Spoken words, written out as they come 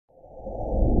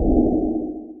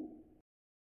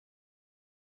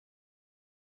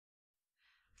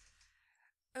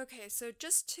Okay, so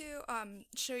just to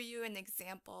show you an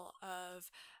example of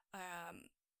um,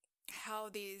 how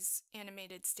these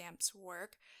animated stamps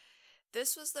work,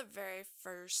 this was the very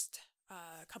first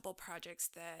couple projects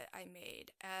that I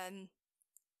made. And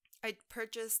I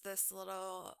purchased this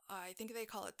little, I think they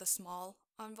call it the small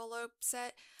envelope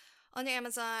set on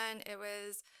Amazon. It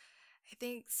was, I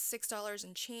think, $6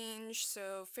 and change,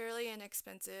 so fairly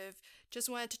inexpensive. Just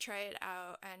wanted to try it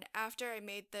out. And after I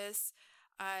made this,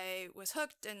 I was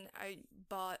hooked and I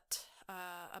bought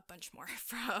a bunch more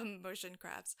from Motion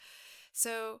Crafts.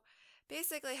 So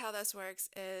basically, how this works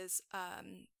is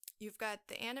you've got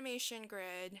the animation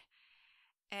grid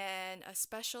and a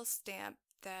special stamp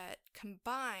that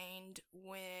combined,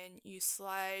 when you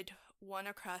slide one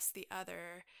across the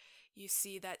other, you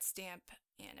see that stamp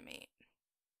animate.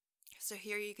 So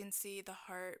here you can see the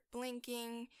heart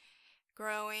blinking,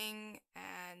 growing,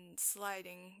 and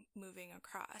sliding, moving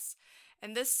across.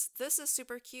 And this is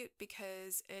super cute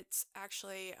because it's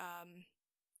actually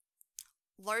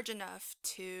large enough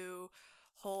to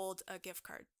hold a gift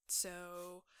card.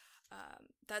 So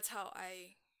that's how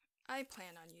I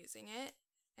plan on using it.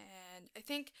 And I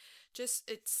think just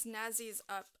it snazzies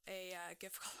up a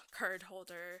gift card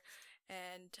holder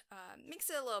and makes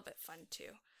it a little bit fun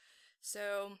too.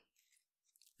 So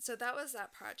so that was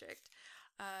that project.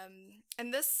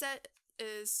 And this set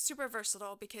is super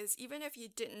versatile because even if you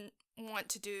didn't want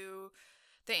to do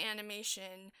the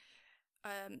animation,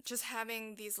 just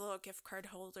having these little gift card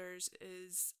holders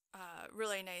is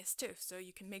really nice too. So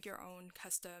you can make your own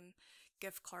custom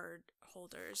gift card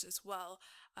holders as well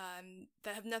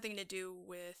that have nothing to do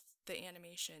with the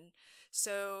animation.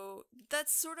 So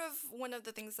that's sort of one of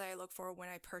the things that I look for when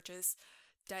I purchase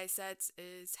die sets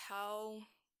is how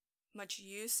much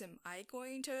use am I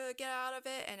going to get out of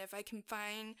it, and if I can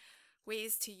find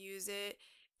ways to use it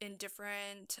in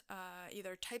different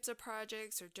either types of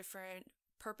projects or different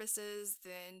purposes,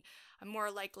 then I'm more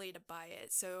likely to buy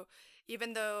it. So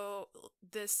even though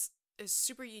this is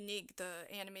super unique,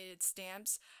 the animated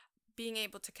stamps, being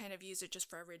able to kind of use it just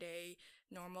for everyday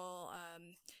normal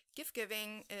gift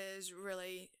giving is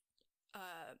really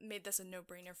made this a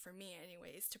no-brainer for me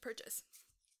anyways to purchase.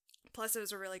 Plus it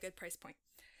was a really good price point.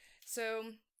 So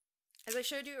as I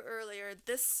showed you earlier,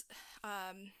 this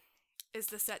is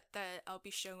the set that I'll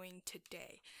be showing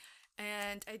today.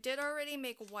 And I did already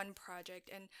make one project,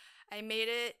 and I made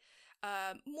it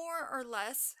more or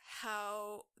less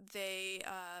how they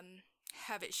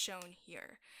have it shown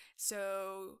here.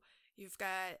 So you've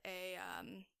got a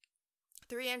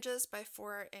 3 inches by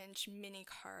 4 inch mini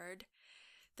card.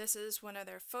 This is one of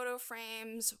their photo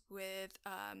frames with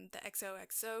the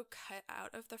XOXO cut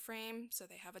out of the frame, so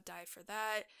they have a die for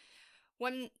that.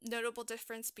 One notable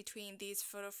difference between these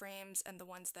photo frames and the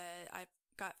ones that I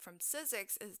got from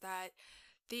Sizzix is that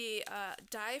the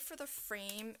die for the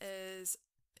frame is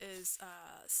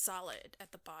solid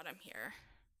at the bottom here.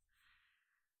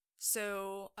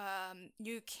 So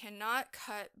you cannot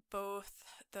cut both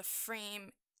the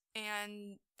frame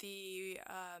and the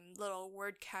little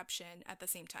word caption at the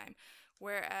same time.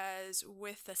 Whereas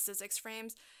with the Sizzix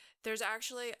frames, there's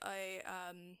actually a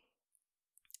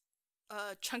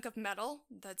chunk of metal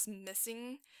that's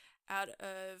missing out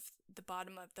of the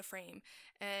bottom of the frame.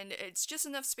 And it's just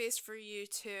enough space for you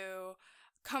to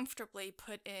comfortably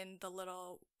put in the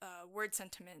little word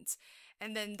sentiments.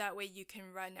 And then that way you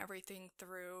can run everything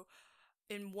through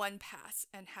in one pass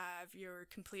and have your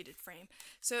completed frame.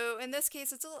 So in this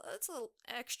case, it's a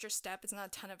extra step. It's not a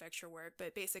ton of extra work,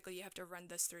 but basically you have to run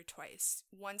this through twice.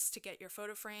 Once to get your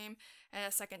photo frame, and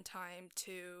a second time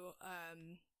to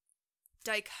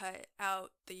die cut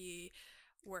out the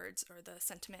words or the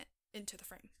sentiment into the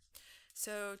frame.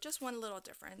 So just one little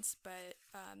difference, but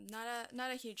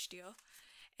not a huge deal.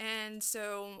 And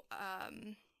so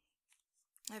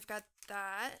I've got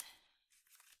that.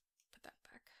 Put that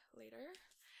back later.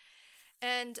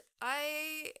 And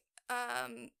I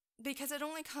because it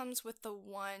only comes with the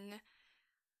one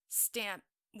stamp,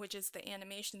 which is the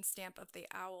animation stamp of the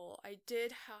owl, I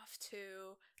did have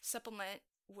to supplement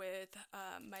with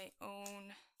my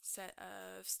own set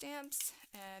of stamps.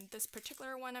 And this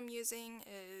particular one I'm using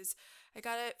is, I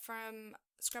got it from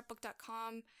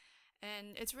scrapbook.com,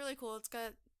 and it's really cool. It's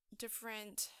got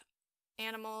different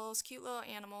animals, cute little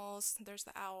animals. There's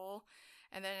the owl,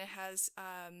 and then it has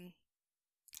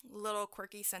little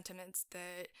quirky sentiments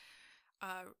that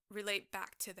relate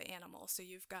back to the animal. So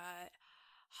you've got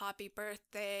happy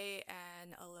birthday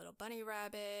and a little bunny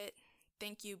rabbit,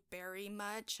 thank you very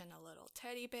much, and a little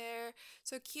teddy bear.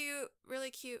 So cute, really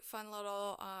cute, fun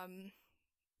little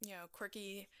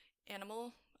quirky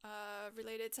animal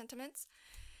related sentiments.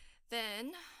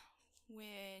 Then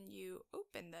when you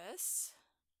open this,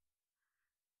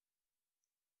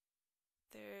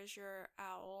 there's your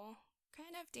owl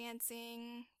kind of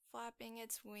dancing, flapping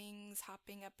its wings,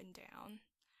 hopping up and down.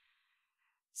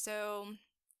 So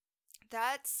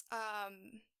that's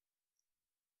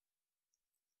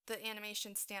the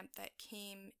animation stamp that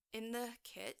came in the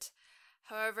kit.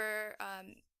 However,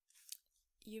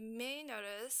 you may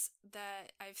notice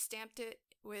that I've stamped it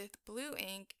with blue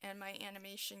ink and my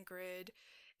animation grid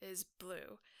is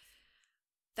blue.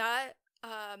 That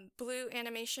blue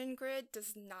animation grid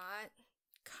does not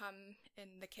come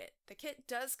in the kit. The kit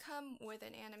does come with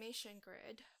an animation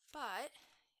grid, but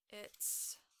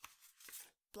it's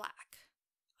black.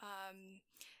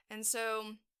 And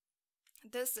so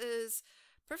this is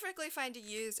perfectly fine to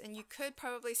use, and you could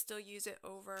probably still use it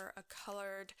over a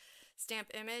colored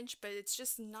stamp image, but it's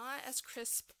just not as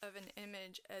crisp of an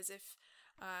image as if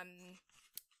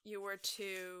you were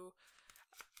to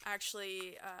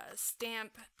actually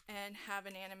stamp and have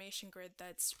an animation grid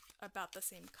that's about the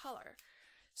same color.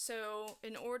 So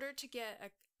in order to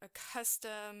get a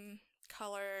custom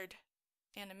colored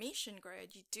animation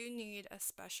grid, you do need a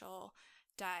special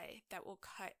die that will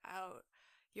cut out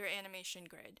your animation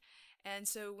grid. And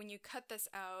so when you cut this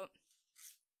out,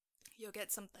 you'll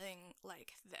get something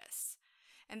like this.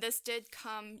 And this did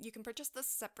come, you can purchase this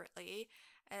separately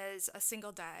as a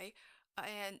single die.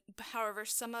 And however,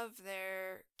 some of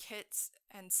their kits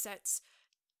and sets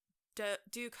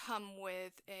do come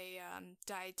with a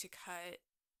die to cut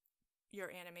your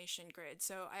animation grid.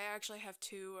 So I actually have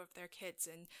 2 of their kits,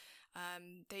 and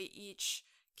they each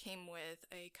came with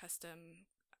a custom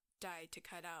die to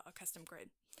cut out a custom grid.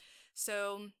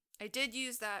 So I did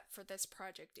use that for this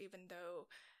project, even though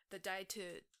the die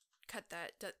to cut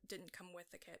that didn't come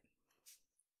with the kit.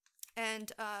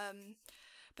 And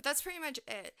but that's pretty much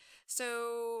it.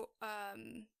 So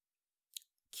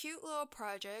cute little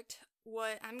project.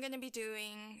 What I'm going to be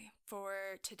doing for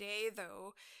today,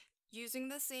 though, using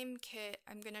the same kit,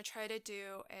 I'm going to try to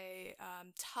do a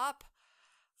top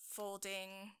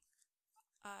folding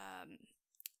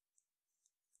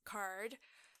card.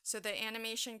 So the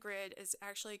animation grid is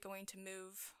actually going to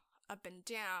move up and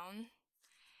down.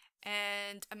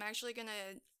 And I'm actually going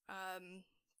to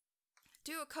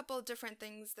do a couple of different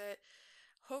things that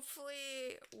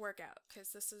hopefully work out,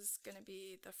 because this is going to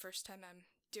be the first time I'm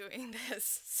doing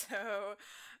this. So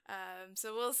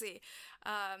we'll see.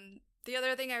 The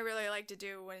other thing I really like to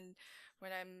do when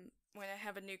I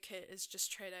have a new kit is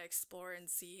just try to explore and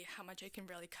see how much I can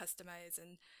really customize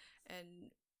and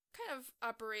kind of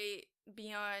operate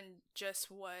beyond just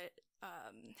what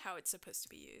how it's supposed to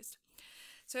be used.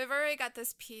 So I've already got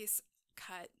this piece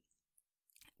cut.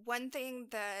 One thing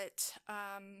that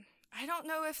I don't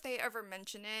know if they ever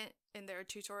mention it in their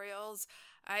tutorials.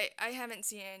 I haven't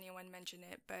seen anyone mention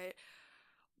it, but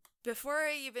before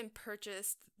I even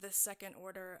purchased the second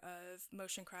order of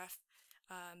Motioncraft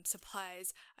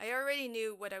supplies, I already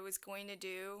knew what I was going to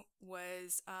do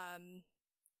was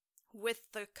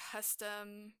with the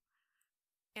custom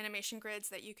animation grids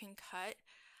that you can cut,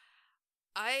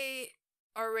 I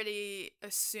already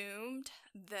assumed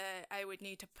that I would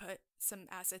need to put some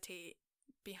acetate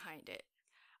behind it.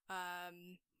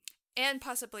 And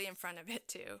possibly in front of it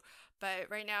too. But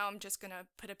right now I'm just gonna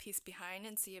put a piece behind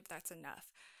and see if that's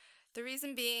enough. The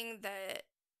reason being that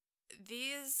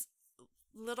these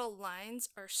little lines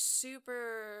are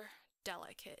super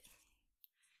delicate.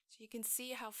 So you can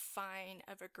see how fine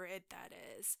of a grid that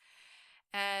is.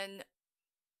 And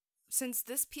since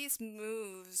this piece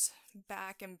moves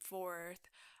back and forth,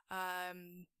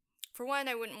 for one,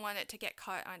 I wouldn't want it to get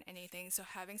caught on anything, so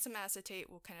having some acetate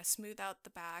will kind of smooth out the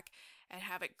back and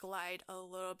have it glide a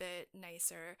little bit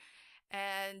nicer.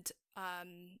 And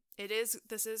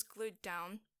this is glued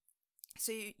down,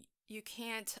 so you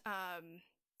can't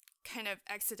kind of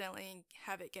accidentally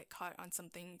have it get caught on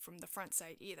something from the front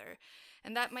side either.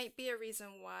 And that might be a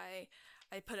reason why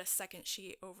I put a second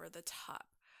sheet over the top.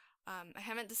 I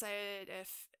haven't decided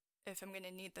if I'm going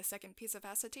to need the second piece of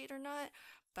acetate or not,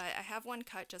 but I have one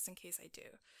cut just in case I do.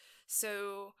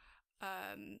 So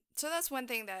that's one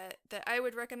thing that I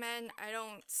would recommend. I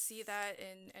don't see that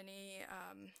in any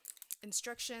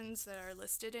instructions that are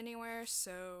listed anywhere,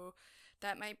 so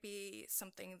that might be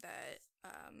something that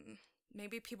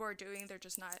maybe people are doing. They're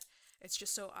just not, it's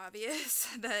just so obvious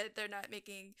that they're not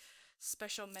making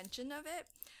special mention of it.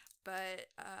 But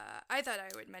I thought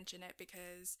I would mention it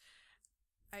because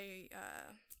I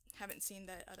haven't seen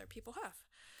that other people have.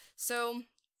 So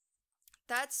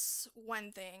that's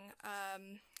one thing.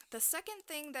 The second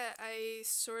thing that I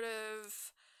sort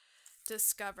of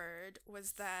discovered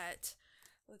was that,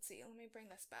 let's see, let me bring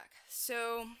this back.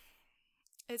 So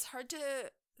it's hard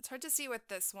to see with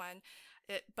this one,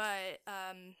 but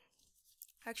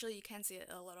actually you can see it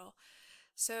a little.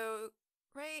 So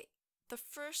right, the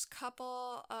first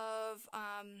couple of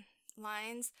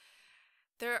lines,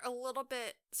 they're a little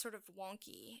bit sort of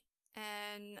wonky,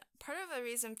 and part of the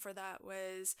reason for that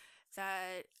was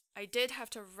that I did have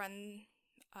to run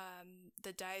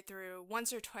the die through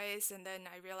once or twice, and then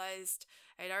I realized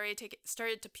I'd already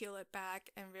started to peel it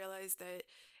back and realized that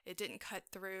it didn't cut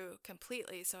through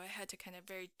completely, so I had to kind of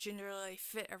very gingerly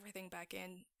fit everything back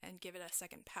in and give it a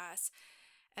second pass.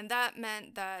 And that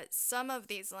meant that some of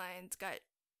these lines got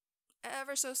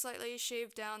ever so slightly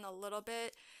shaved down a little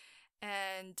bit,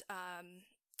 and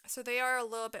so they are a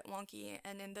little bit wonky.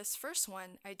 And in this first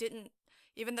one, I didn't,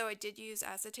 even though I did use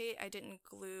acetate, I didn't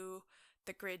glue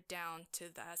the grid down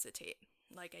to the acetate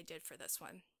like I did for this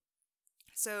one.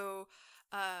 So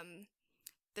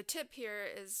the tip here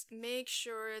is make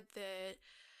sure that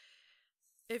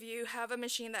if you have a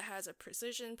machine that has a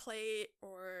precision plate,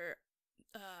 or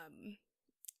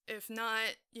if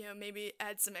not, maybe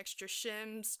add some extra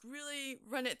shims, really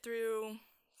run it through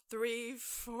 3,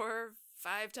 4,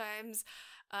 5 times,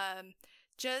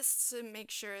 just to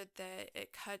make sure that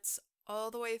it cuts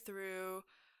all the way through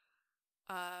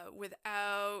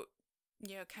without,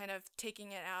 kind of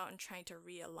taking it out and trying to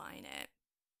realign it.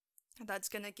 That's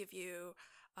going to give you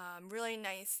really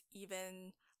nice,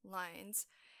 even lines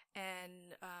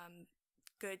and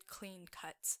good, clean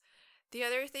cuts. The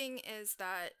other thing is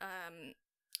that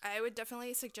I would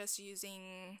definitely suggest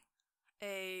using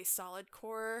a solid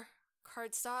core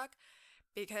cardstock,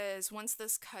 because once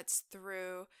this cuts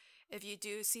through, if you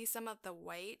do see some of the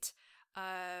white,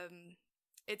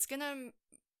 it's gonna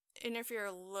interfere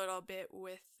a little bit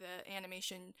with the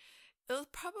animation. It'll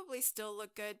probably still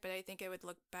look good, but I think it would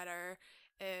look better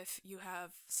if you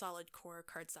have solid core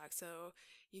cardstock, so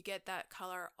you get that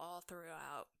color all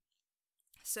throughout.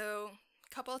 So,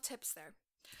 a couple of tips there.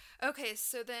 Okay,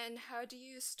 so then how do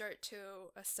you start to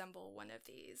assemble one of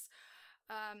these?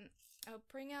 I'll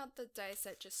bring out the die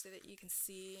set just so that you can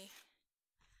see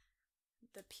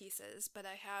the pieces, but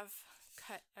I have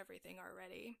cut everything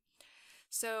already.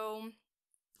 So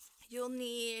you'll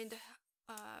need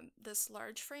this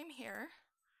large frame here.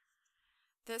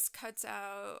 This cuts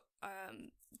out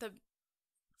the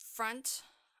front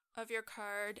of your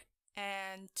card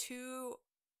and 2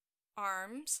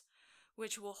 arms,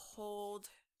 which will hold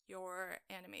your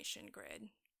animation grid.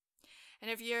 And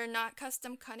if you're not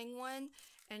custom cutting one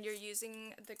and you're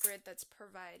using the grid that's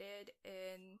provided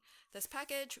in this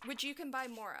package, which you can buy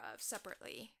more of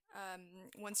separately,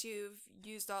 once you've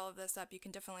used all of this up, you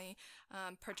can definitely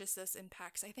purchase this in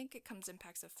packs. I think it comes in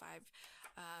packs of 5.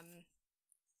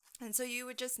 And so you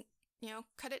would just,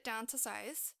 cut it down to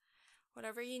size,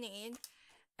 whatever you need.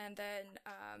 And then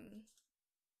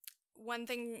one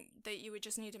thing that you would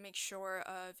just need to make sure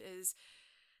of is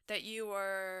that you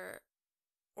are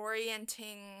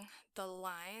orienting the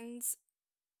lines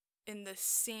in the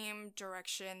same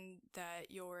direction that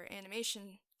your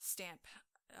animation stamp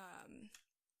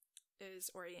is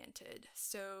oriented.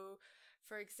 So,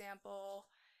 for example,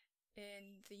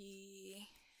 in the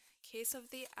case of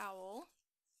the owl,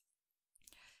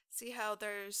 see how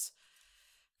there's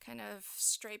kind of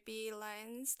stripy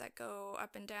lines that go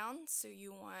up and down? So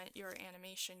you want your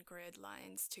animation grid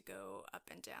lines to go up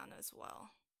and down as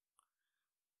well.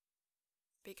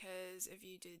 Because if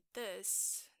you did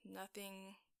this,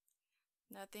 nothing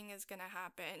is gonna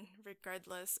happen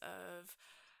regardless of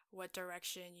what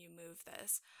direction you move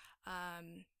this.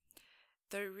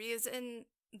 The reason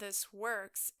this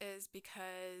works is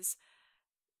because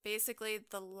basically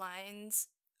the lines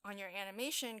on your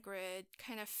animation grid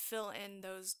kind of fill in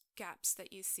those gaps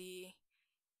that you see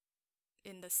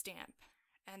in the stamp,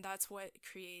 and that's what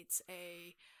creates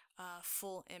a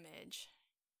full image.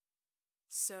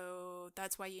 So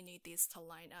that's why you need these to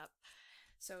line up.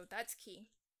 So that's key.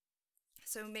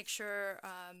 So make sure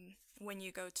when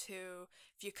you go to,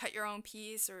 if you cut your own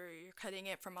piece or you're cutting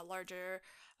it from a larger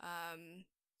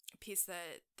piece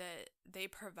that they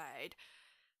provide,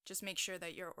 just make sure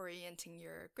that you're orienting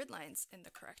your grid lines in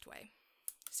the correct way.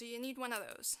 So you need one of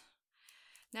those.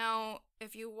 Now,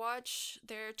 if you watch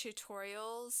their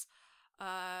tutorials,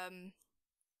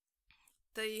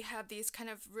 they have these kind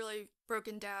of really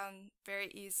broken down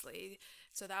very easily.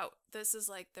 So that this is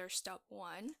like their step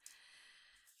 1.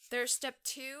 Their step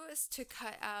 2 is to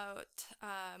cut out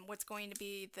what's going to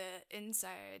be the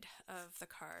inside of the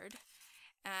card.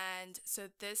 And so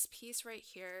this piece right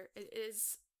here, it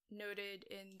is noted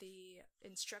in the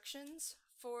instructions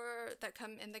that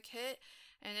come in the kit,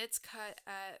 and it's cut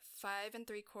at 5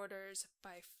 3/4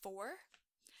 by 4.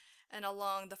 And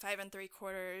along the 5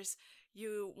 3/4,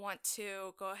 you want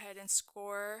to go ahead and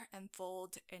score and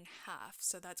fold in half.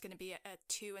 So that's going to be at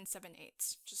 2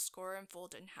 7/8. Just score and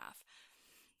fold in half.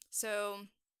 So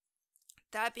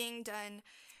that being done,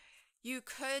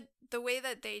 the way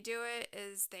that they do it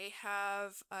is they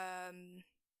have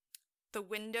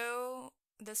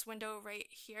this window right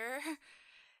here,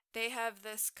 they have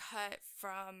this cut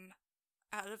from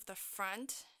out of the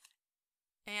front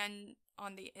and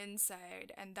on the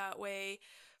inside, and that way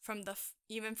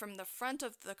even from the front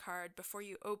of the card, before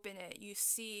you open it, you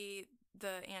see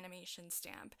the animation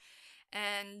stamp.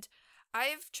 And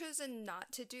I've chosen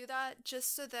not to do that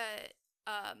just so that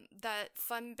that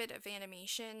fun bit of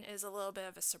animation is a little bit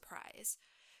of a surprise.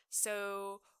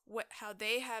 So how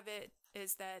they have it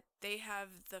is that they have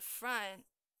the front,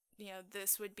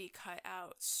 this would be cut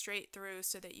out straight through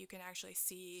so that you can actually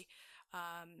see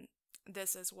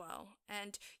this as well.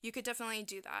 And you could definitely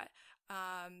do that.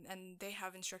 And they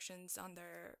have instructions on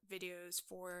their videos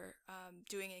for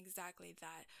doing exactly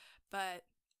that. But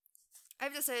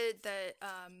I've decided that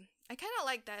I kind of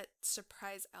like that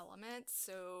surprise element,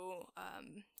 so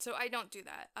I don't do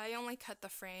that. I only cut the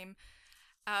frame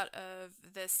out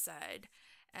of this side,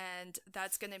 and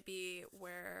that's going to be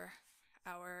where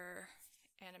our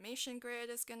animation grid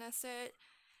is going to sit,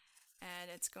 and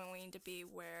it's going to be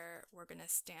where we're going to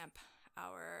stamp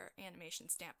our animation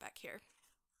stamp back here.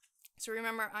 So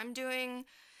remember, I'm doing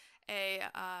a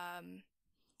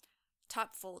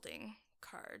top folding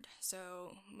card,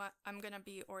 so I'm going to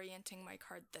be orienting my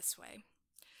card this way.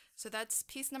 So that's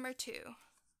piece number 2.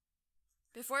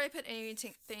 Before I put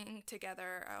anything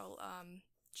together, I'll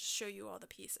just show you all the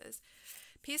pieces.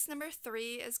 Piece number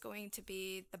 3 is going to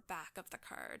be the back of the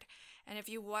card, and if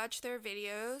you watch their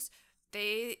videos,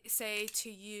 they say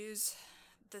to use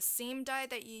the same die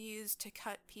that you use to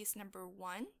cut piece number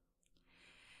 1,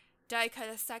 die cut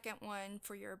a second one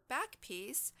for your back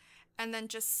piece, and then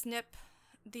just snip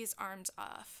these arms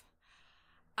off.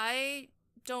 I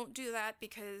don't do that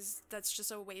because that's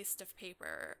just a waste of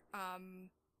paper,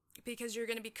 because you're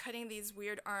going to be cutting these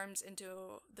weird arms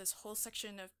into this whole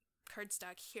section of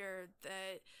cardstock here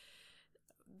that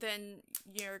then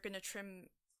you're going to trim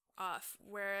off,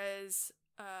 whereas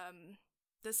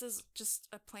this is just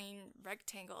a plain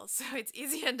rectangle, so it's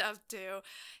easy enough to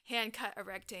hand cut a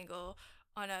rectangle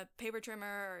on a paper trimmer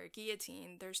or a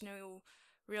guillotine. There's no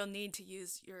real need to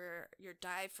use your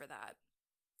die for that.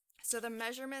 So the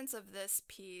measurements of this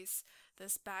piece,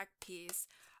 this back piece,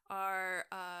 are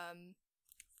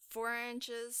 4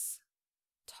 inches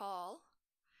tall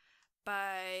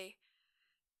by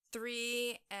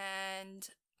 3 and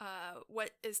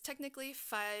what is technically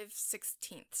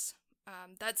 5/16.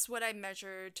 That's what I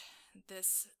measured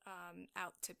this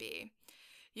out to be.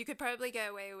 You could probably get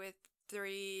away with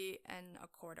 3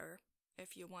 1/4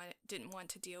 if you didn't want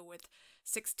to deal with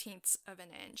 1/16 of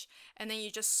an inch, and then you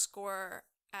just score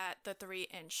at the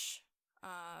 3-inch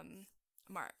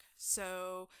mark.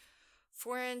 So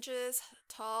 4 inches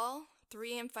tall,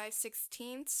 3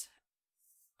 5/16,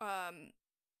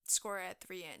 score at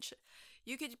 3-inch.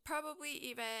 You could probably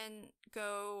even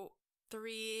go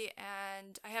 3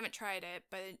 and I haven't tried it,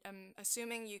 but I'm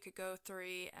assuming you could go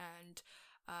 3 and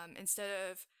instead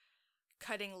of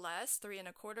cutting less, 3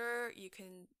 1/4, you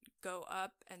can go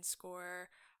up and score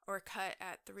or cut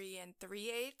at 3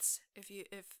 3/8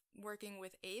 if working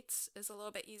with eighths is a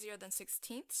little bit easier than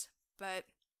 1/16, but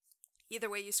either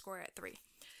way you score at 3.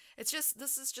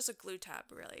 This is just a glue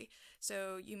tab, really.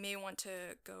 So you may want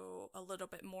to go a little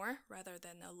bit more rather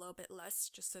than a little bit less,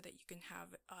 just so that you can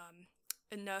have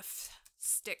enough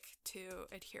stick to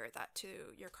adhere that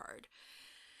to your card.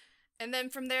 And then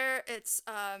from there, it's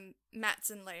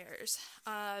mats and layers.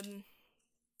 How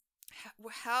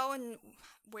and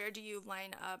where do you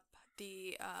line up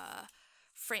the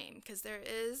frame? Because there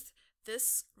is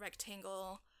this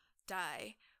rectangle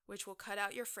die, which will cut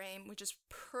out your frame, which is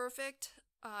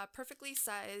perfectly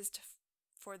sized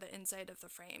for the inside of the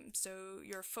frame. So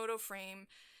your photo frame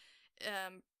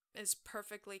is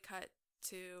perfectly cut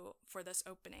for this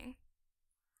opening.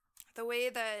 The way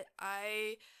that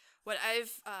what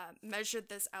I've measured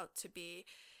this out to be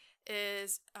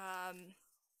is,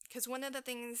 because one of the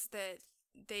things that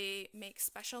they make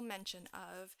special mention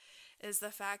of is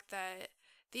the fact that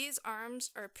these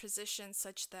arms are positioned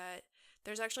such that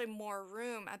there's actually more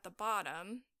room at the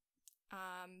bottom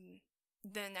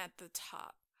than at the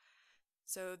top.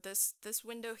 So this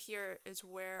window here is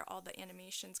where all the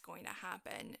animation's going to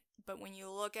happen. But when you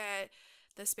look at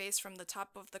the space from the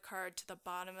top of the card to the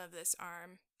bottom of this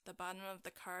arm, the bottom of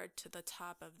the card to the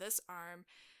top of this arm,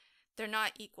 they're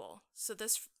not equal. So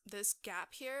this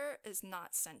gap here is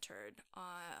not centered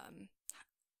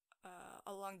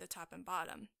along the top and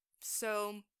bottom.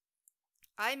 So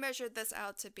I measured this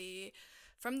out to be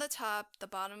from the top, the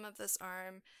bottom of this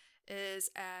arm is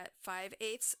at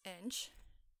 5/8 inch.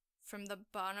 From the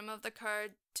bottom of the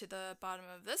card to the bottom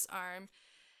of this arm,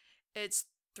 it's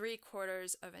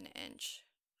 3/4 of an inch.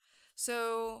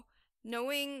 So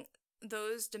knowing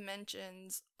those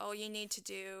dimensions, all you need to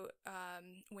do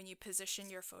when you position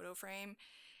your photo frame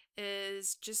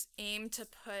is just aim to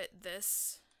put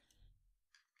this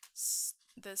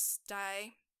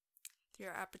die,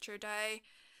 your aperture die,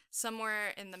 somewhere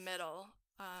in the middle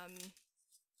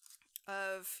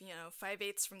of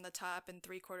 5/8 from the top and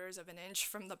 3/4 of an inch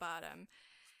from the bottom,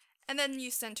 and then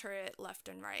you center it left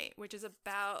and right, which is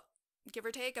about, give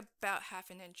or take, about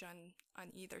 1/2 inch on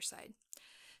either side.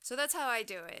 So that's how I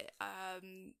do it.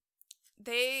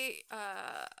 They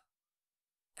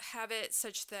have it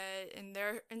such that in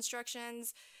their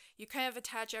instructions you kind of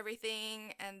attach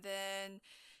everything, and then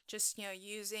just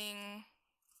using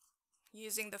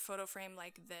the photo frame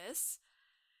like this,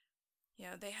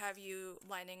 they have you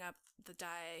lining up the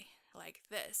die like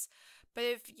this. But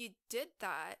if you did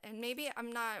that, and maybe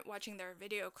I'm not watching their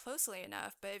video closely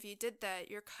enough, but if you did that,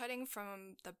 you're cutting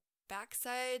from the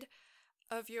backside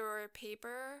of your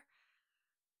paper,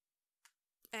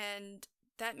 and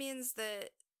that means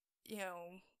that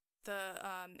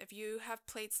if you have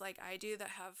plates like I do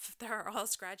that are all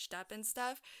scratched up and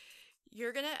stuff,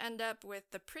 you're gonna end up with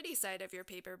the pretty side of your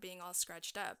paper being all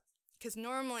scratched up, because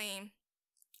normally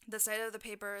the side of the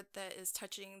paper that is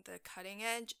touching the cutting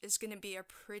edge is going to be a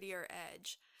prettier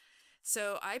edge.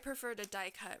 So I prefer to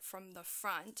die cut from the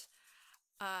front,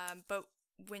 but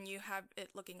when you have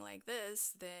it looking like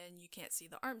this, then you can't see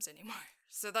the arms anymore.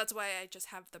 So that's why I just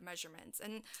have the measurements.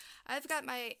 And I've got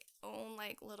my own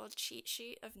little cheat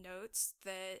sheet of notes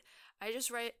that I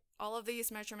just write all of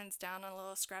these measurements down on a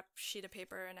little scrap sheet of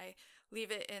paper, and I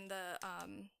leave it in the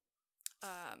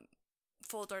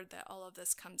folder that all of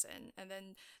this comes in. And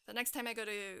then the next time I go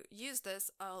to use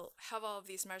this, I'll have all of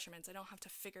these measurements. I don't have to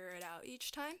figure it out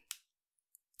each time.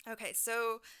 Okay,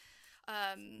 so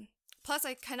plus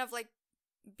I kind of like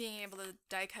being able to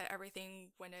die cut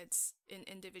everything when it's in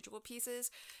individual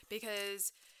pieces,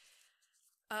 because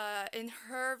in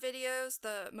her videos,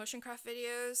 the Motioncraft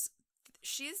videos,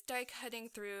 she's die cutting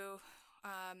through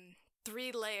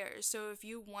 3 layers. So if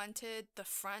you wanted the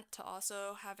front to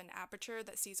also have an aperture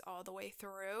that sees all the way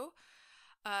through,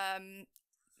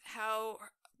 how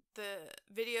the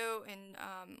video in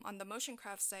on the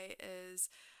Motioncraft site is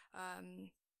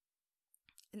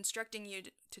instructing you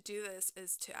to do this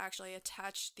is to actually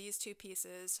attach these 2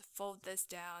 pieces, fold this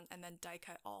down, and then die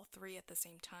cut all 3 at the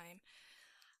same time.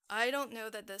 I don't know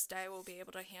that this die will be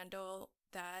able to handle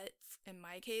that in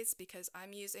my case, because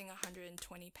I'm using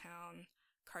 120-pound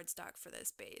cardstock for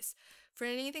this base. For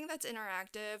anything that's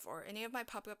interactive or any of my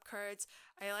pop-up cards,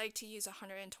 I like to use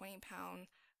 120-pound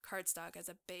cardstock as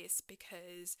a base,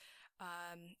 because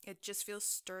it just feels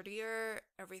sturdier.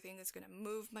 Everything is going to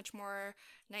move much more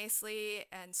nicely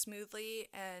and smoothly.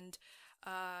 And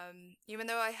even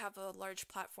though I have a large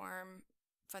platform,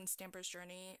 Fun Stamper's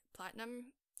Journey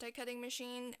Platinum die cutting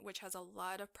machine, which has a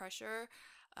lot of pressure,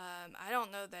 I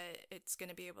don't know that it's going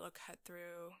to be able to cut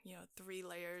through 3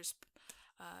 layers,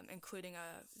 including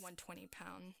a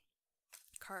 120-pound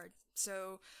card.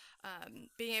 So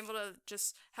being able to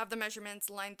just have the measurements,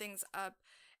 line things up,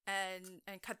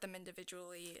 and cut them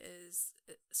individually is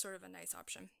sort of a nice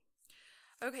option.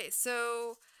 Okay,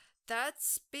 so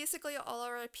that's basically all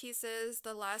our pieces.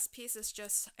 The last piece is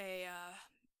just a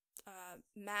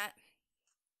matte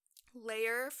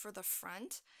layer for the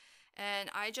front, and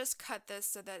I just cut this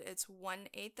so that it's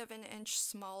 1/8 of an inch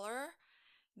smaller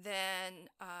than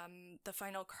the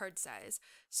final card size.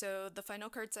 So the final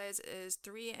card size is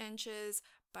 3 inches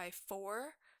by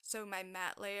 4. So my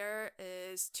matte layer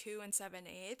is 2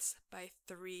 7/8 by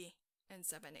 3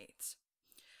 7/8.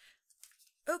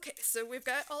 Okay, so we've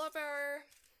got all of our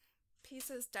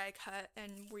pieces die cut,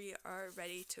 and we are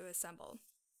ready to assemble.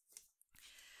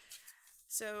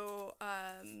 So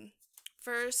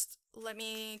first, let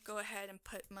me go ahead and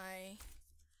put my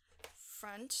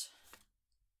front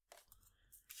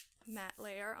matte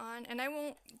layer on, and I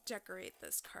won't decorate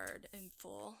this card in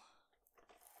full.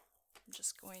 I'm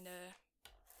just going to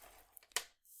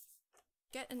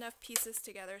get enough pieces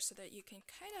together so that you can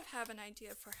kind of have an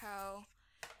idea for how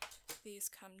these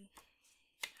come,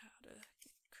 how to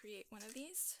create one of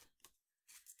these.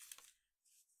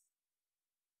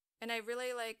 And I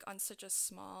really like, on such a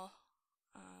small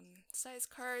size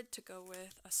card, to go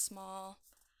with a smaller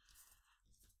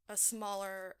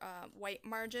white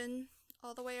margin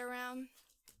all the way around.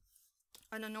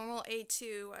 On a normal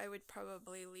A2, I would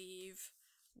probably leave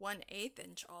 1/8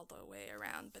 inch all the way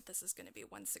around, but this is going to be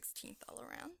 1/16 all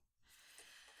around.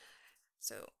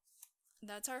 So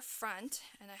that's our front,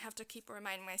 and I have to keep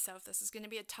reminding myself this is going to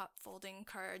be a top folding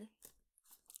card.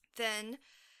 Then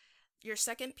your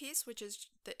second piece, which is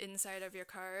the inside of your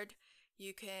card,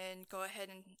 you can go ahead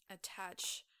and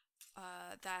attach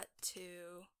that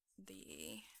to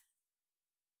the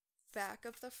back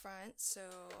of the front. So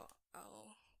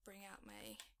I'll bring out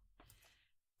my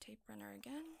tape runner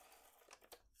again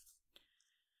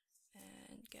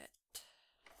and get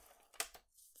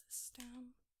this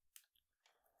down.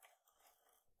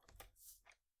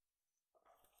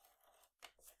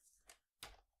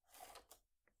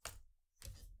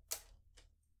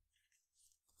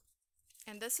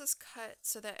 And this is cut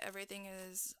so that everything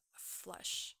is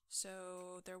flush,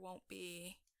 so there won't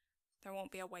be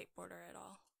a white border at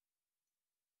all.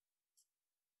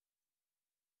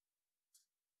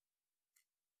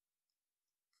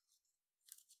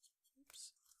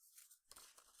 Oops.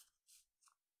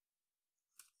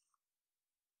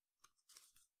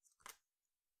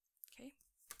 Okay.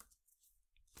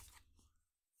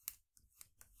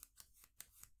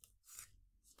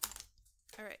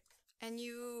 All right, and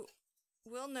you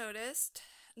will notice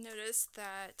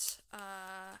that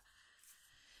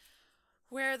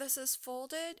where this is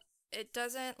folded, it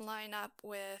doesn't line up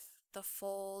with the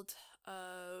fold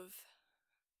of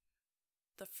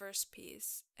the first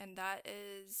piece, and that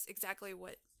is exactly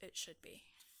what it should be.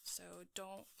 So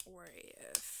don't worry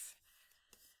if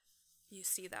you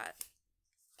see that.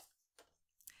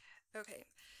 Okay,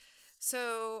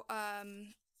 so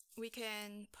we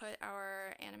can put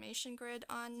our animation grid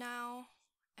on now,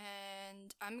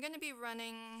 and I'm going to be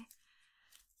running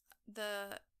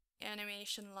the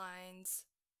animation lines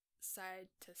side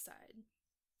to side.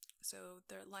 So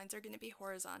the lines are going to be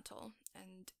horizontal,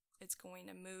 and it's going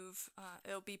to move,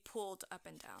 it'll be pulled up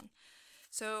and down.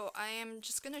 So I am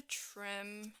just going to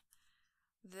trim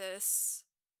this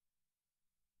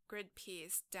grid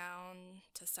piece down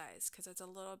to size because it's a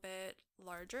little bit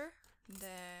larger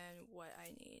than what I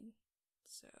need.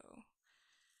 So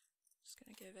just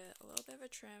gonna give it a little bit of a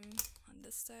trim on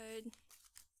this side.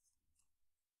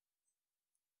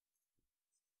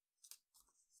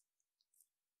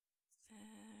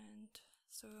 And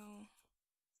so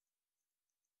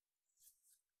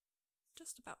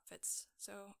just about fits.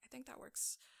 So I think that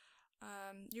works.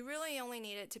 You really only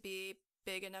need it to be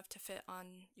big enough to fit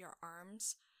on your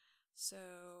arms. So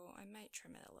I might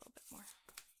trim it a little bit more.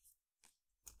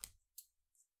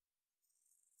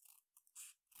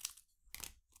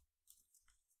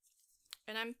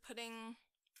 And I'm putting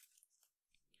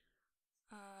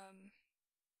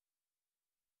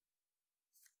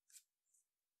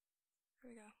here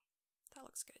we go. That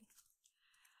looks good.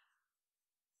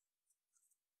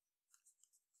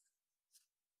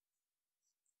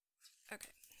 Okay,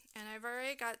 and I've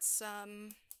already got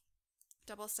some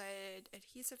double-sided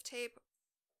adhesive tape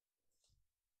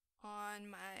on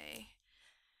my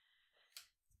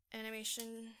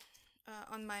animation,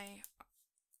 on my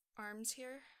arms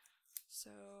here. So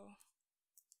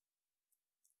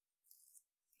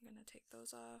I'm gonna take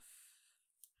those off.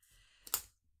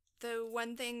 The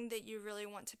one thing that you really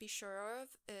want to be sure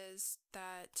of is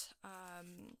that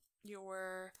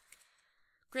your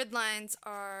grid lines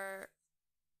are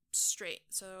straight.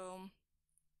 So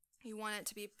you want it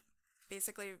to be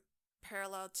basically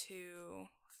parallel to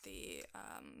the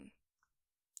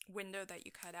window that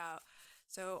you cut out.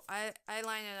 So I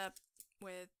line it up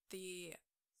with the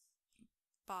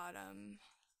bottom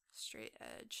straight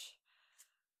edge.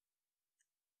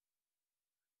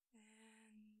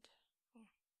 And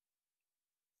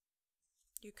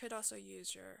you could also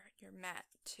use your mat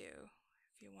too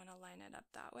if you want to line it up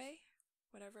that way.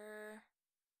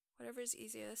 Whatever's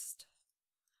easiest.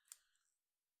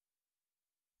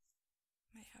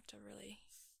 Might have to really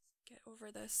get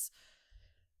over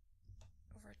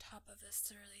top of this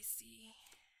to really see.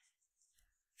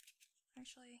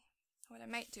 Actually, what I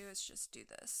might do is just do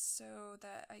this so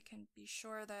that I can be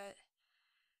sure that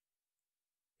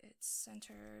it's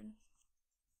centered.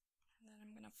 And then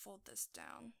I'm gonna fold this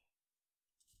down.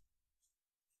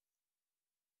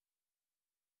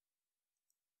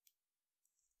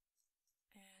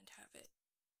 And have it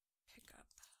pick up.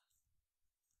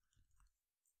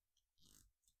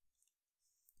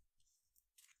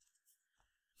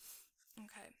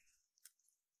 Okay,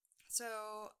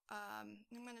 so I'm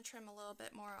going to trim a little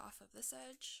bit more off of this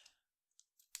edge.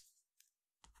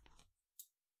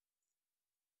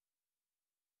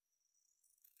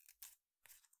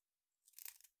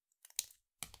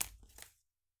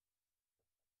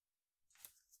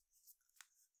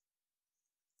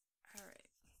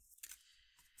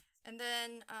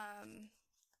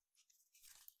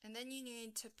 And then you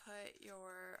need to put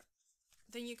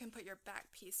then you can put your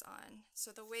back piece on.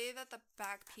 So the way that the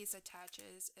back piece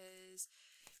attaches is,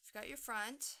 you've got your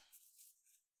front.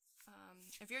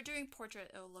 If you're doing portrait,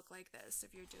 it'll look like this.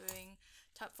 If you're doing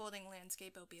top folding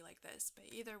landscape, it'll be like this. But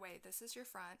either way, this is your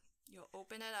front. You'll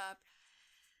open it up.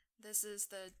 This is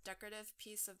the decorative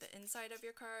piece of the inside of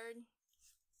your card.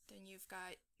 Then you've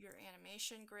got your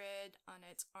animation grid on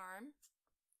its arm.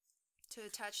 To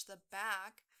attach the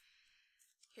back,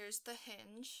 here's the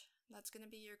hinge. That's going to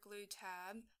be your glue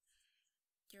tab.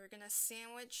 You're going to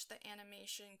sandwich the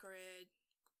animation grid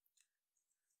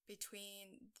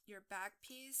between your back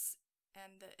piece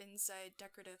and the inside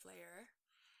decorative layer,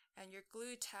 and your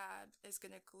glue tab is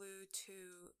going to glue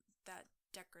to that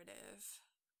decorative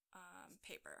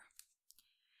paper.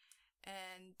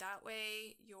 And that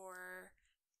way your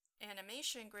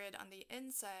animation grid on the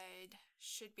inside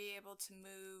should be able to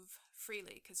move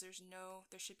freely, because there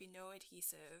should be no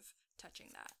adhesive touching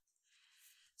that.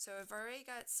 So I've already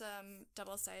got some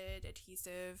double-sided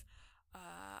adhesive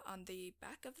on the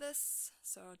back of this,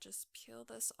 so I'll just peel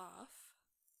this off.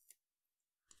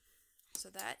 So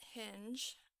that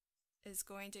hinge is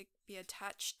going to be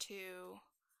attached to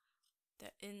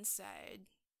the inside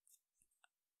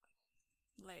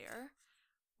layer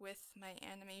with my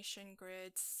animation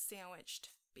grid sandwiched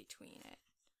between it.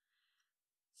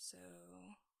 So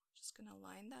just gonna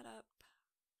line that up.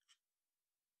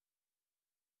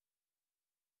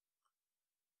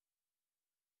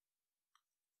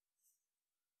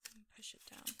 And push it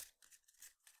down.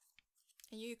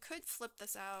 And you could flip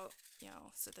this out,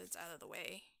 so that it's out of the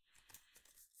way.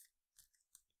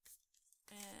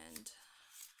 And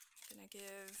I'm gonna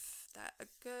give that a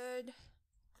good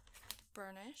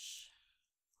burnish.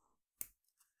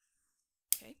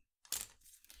 Okay.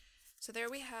 So there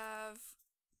we have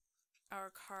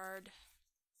our card.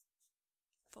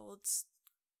 Folds,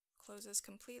 closes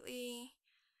completely.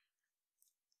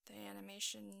 The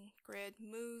animation grid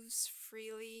moves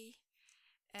freely.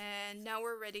 And now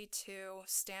we're ready to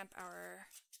stamp our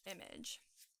image.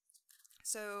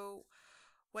 So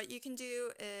what you can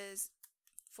do is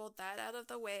fold that out of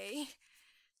the way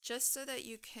just so that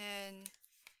you can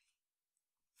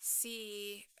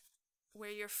see where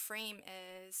your frame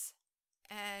is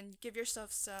and give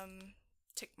yourself some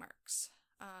tick marks.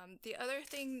 The other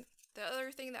thing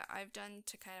that I've done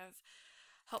to kind of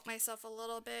help myself a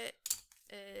little bit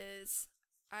is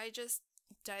I just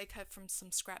die cut from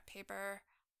some scrap paper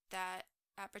that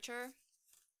aperture,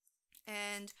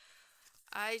 and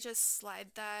I just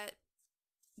slide that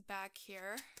back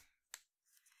here,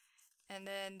 and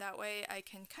then that way I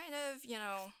can kind of,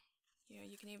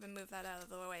 you can even move that out of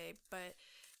the way, but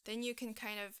then you can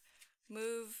kind of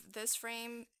move this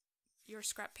frame, your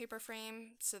scrap paper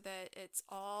frame, so that it's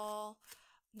all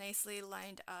nicely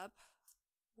lined up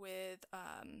with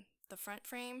the front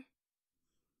frame.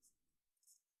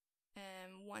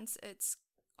 And once it's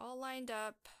all lined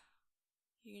up,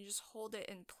 you can just hold it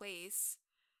in place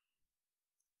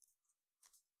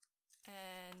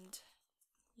and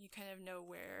you kind of know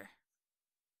where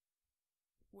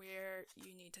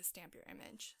you need to stamp your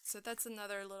image. So that's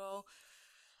another little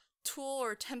tool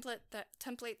or template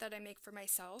that I make for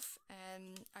myself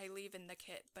and I leave in the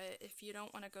kit. But if you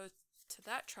don't want to go to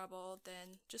that trouble,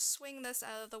 then just swing this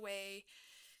out of the way.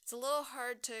 It's a little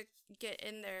hard to get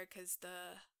in there because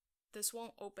this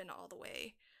won't open all the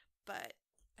way, but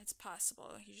it's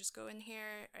possible. You just go in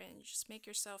here and you just make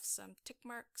yourself some tick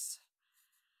marks.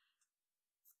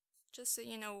 Just so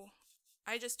you know,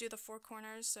 I just do the four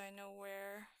corners so I know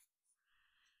where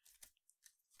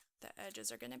the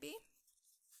edges are going to be.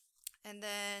 And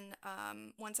then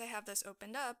once I have this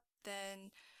opened up,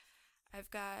 then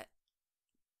I've got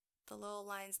the little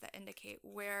lines that indicate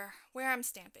where I'm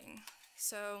stamping.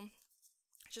 So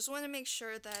I just want to make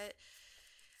sure that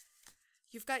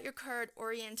you've got your card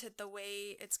oriented the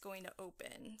way it's going to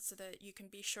open so that you can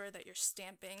be sure that you're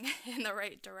stamping in the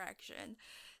right direction.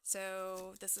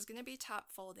 So this is going to be top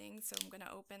folding, so I'm going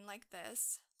to open like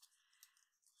this.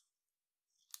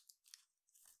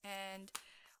 And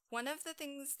one of the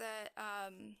things that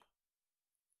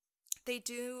they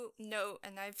do note,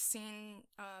 and I've seen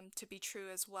to be true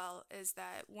as well, is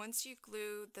that once you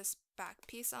glue this back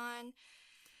piece on,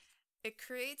 it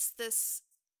creates this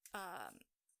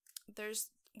there's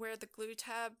where the glue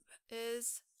tab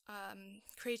is,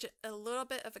 creates a little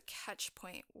bit of a catch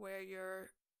point where your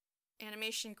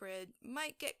animation grid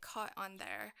might get caught on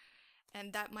there,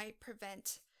 and that might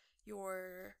prevent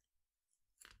your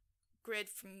grid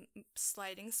from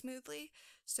sliding smoothly.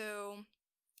 So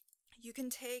you can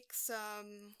take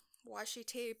some washi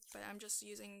tape, but I'm just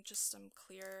using just some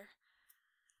clear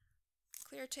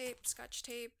clear tape, Scotch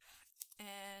tape,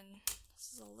 and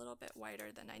this is a little bit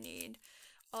wider than I need.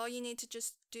 All you need to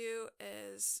just do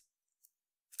is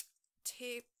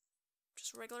tape,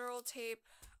 just regular old tape,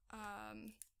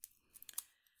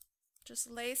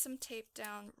 just lay some tape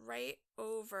down right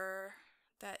over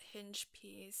that hinge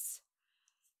piece,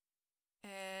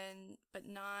 and but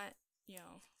not, you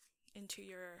know, into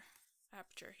your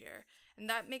aperture here. And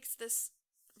that makes this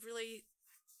really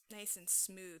nice and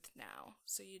smooth now,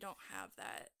 so you don't have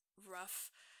that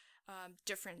rough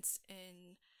difference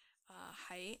in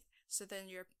height. So then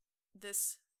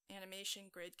this animation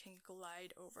grid can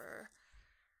glide over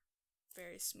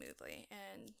very smoothly.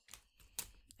 And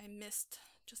I missed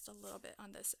just a little bit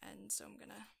on this end, so I'm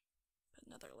gonna put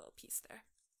another little piece there.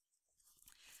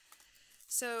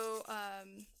 So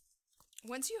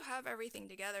once you have everything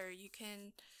together, you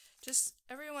can just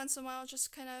every once in a while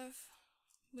just kind of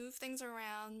move things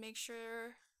around, make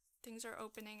sure things are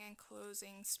opening and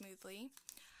closing smoothly.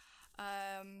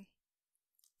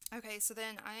 Okay, so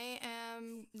then I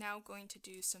am now going to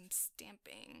do some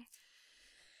stamping.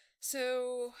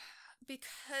 So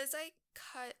because I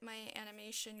cut my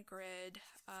animation grid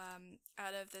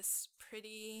out of this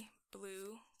pretty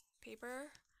blue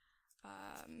paper,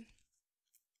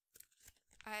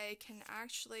 I can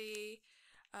actually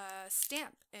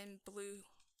stamp in blue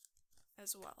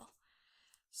as well.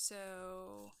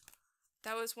 So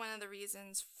that was one of the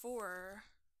reasons for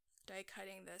die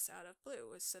cutting this out of blue,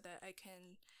 was so that I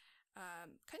can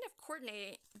kind of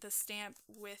coordinate the stamp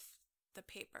with the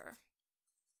paper.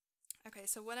 Okay,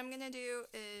 so what I'm gonna do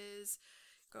is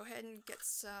go ahead and get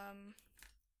some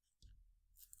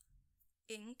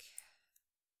ink.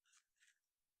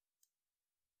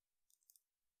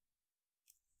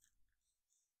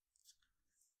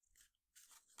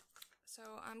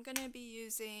 So I'm gonna be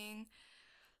using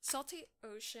Salty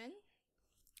Ocean,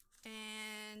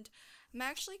 and I'm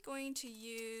actually going to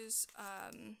use,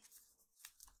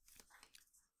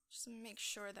 just to make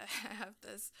sure that I have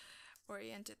this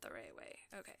oriented the right way.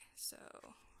 Okay, so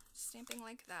stamping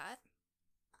like that.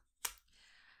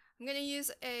 I'm gonna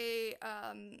use a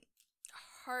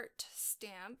heart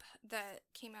stamp that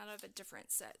came out of a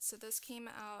different set. So this came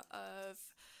out of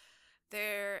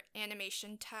their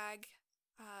animation tag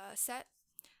set.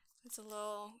 It's a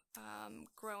little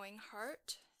growing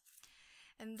heart.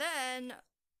 And then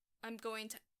I'm going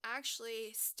to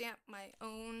actually stamp my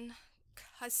own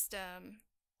custom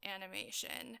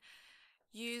animation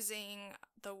using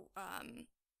the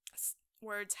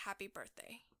words happy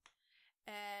birthday.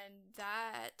 And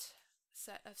that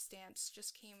set of stamps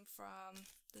just came from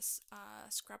this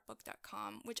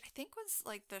scrapbook.com, which I think was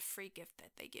like the free gift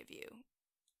that they give you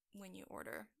when you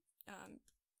order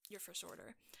your first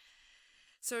order.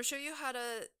 So I'll show you how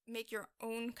to make your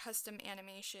own custom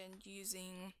animation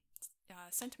using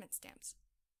sentiment stamps.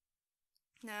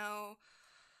 Now,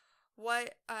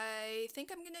 what I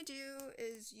think I'm gonna do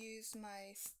is use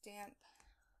my stamp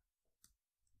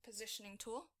positioning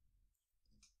tool.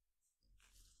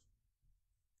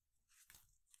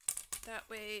 That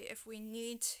way, if we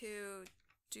need to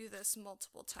do this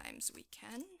multiple times, we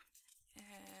can.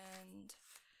 And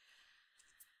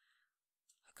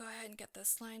I'll go ahead and get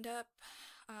this lined up.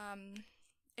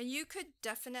 And you could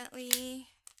definitely,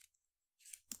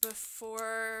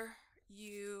 before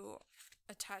you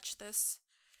attach this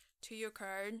to your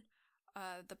card,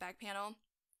 the back panel,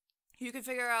 you could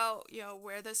figure out, you know,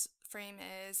 where this frame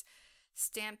is,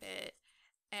 stamp it,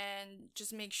 and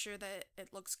just make sure that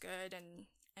it looks good and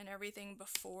everything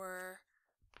before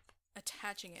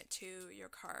attaching it to your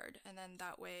card. And then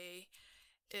that way,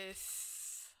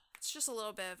 if it's just a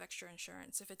little bit of extra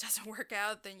insurance, if it doesn't work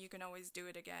out, then you can always do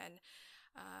it again.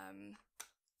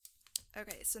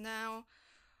 Okay, so now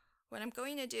what I'm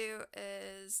going to do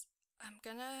is I'm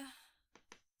gonna,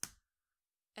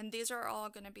 and these are all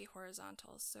gonna be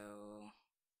horizontal, so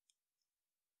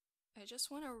I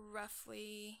just want to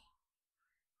roughly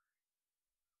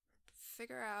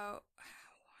figure out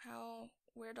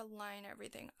where to line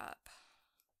everything up.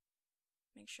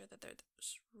 Make sure that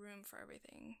there's room for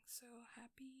everything. So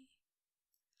happy.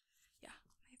 Yeah,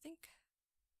 I think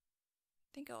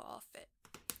it'll all fit.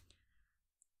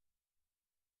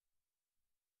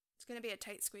 It's gonna be a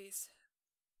tight squeeze.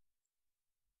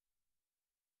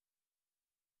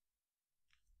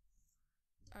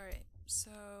 All right,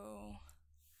 so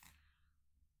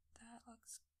that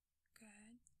looks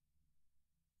good.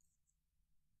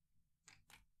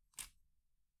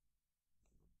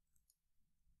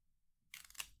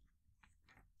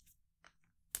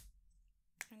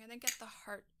 I'm gonna get the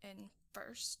heart in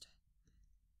first.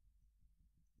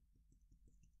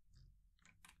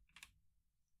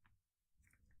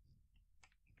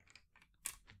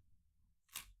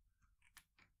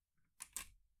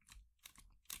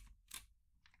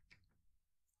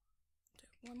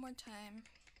 one more time.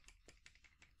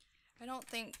 I don't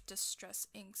think distress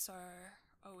inks are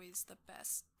always the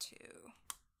best to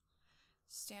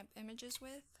stamp images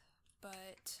with,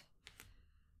 but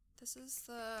this is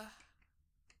the...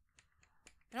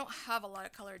 I don't have a lot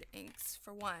of colored inks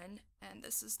for one, and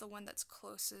this is the one that's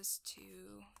closest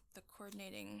to the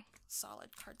coordinating solid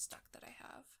cardstock that I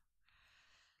have.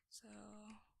 So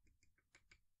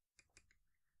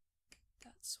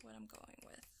that's what I'm going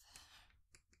with.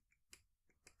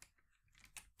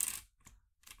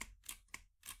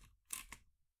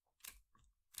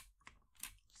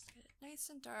 Just get it nice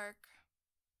and dark.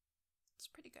 It's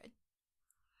pretty good.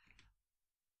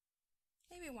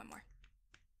 Maybe one more.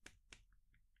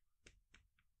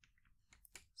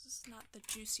 This is not the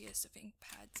juiciest of ink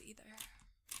pads either.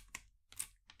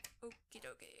 Okie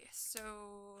dokie, so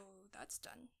that's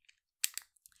done.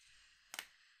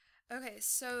 Okay,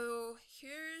 so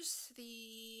here's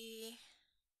the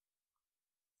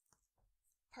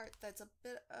part that's a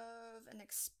bit of an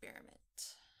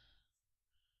experiment.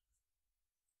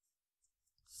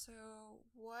 So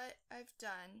what I've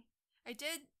done, I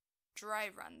did dry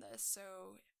run this,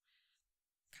 so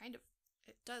kind of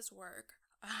it does work,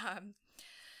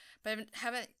 but I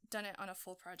haven't done it on a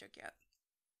full project yet.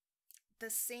 The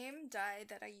same die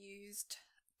that I used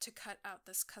to cut out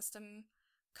this custom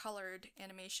colored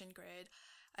animation grid,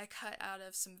 I cut out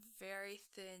of some very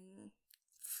thin,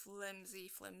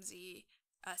 flimsy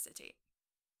acetate.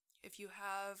 If you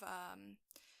have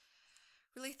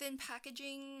really thin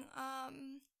packaging,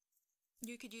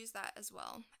 you could use that as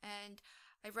well. And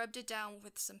I rubbed it down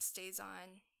with some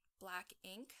StazOn black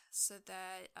ink so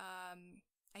that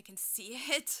I can see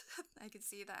it. I can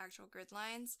see the actual grid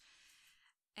lines.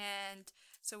 And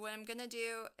so what I'm gonna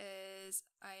do is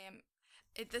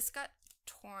this got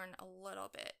torn a little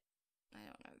bit. I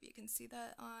don't know if you can see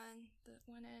that on the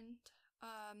one end.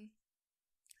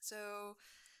 So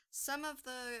some of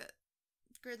the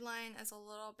grid line is a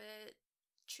little bit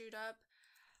chewed up.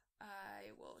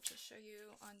 I will just show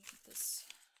you on this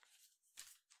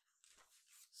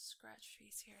scratch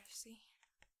piece here, see?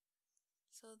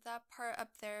 So that part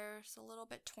up there is a little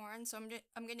bit torn, so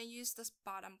I'm gonna use this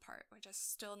bottom part, which is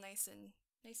still nice and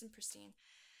pristine.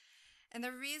 And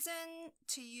the reason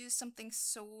to use something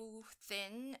so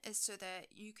thin is so that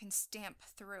you can stamp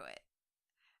through it,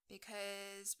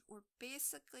 because we're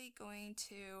basically going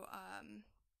to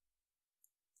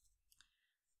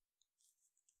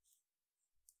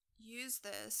use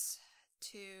this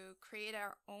to create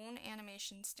our own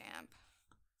animation stamp.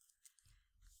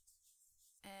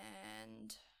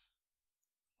 And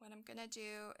what I'm gonna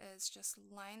do is just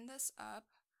line this up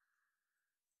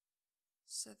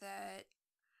so that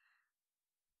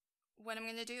what I'm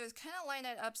gonna do is kind of line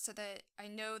it up so that I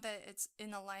know that it's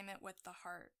in alignment with the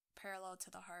heart, parallel to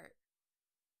the heart.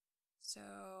 So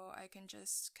I can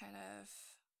just kind of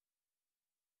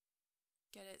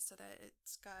get it so that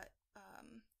it's got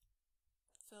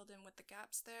filled in with the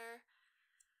gaps there.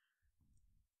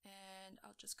 And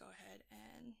I'll just go ahead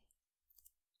and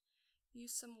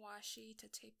use some washi to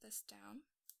tape this down.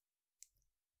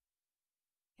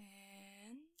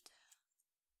 And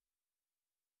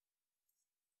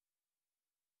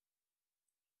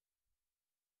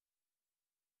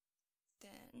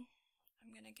then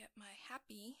I'm gonna get my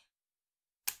happy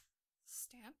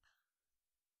stamp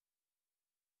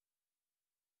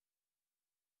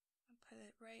and put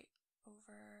it right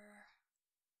over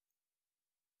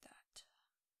that.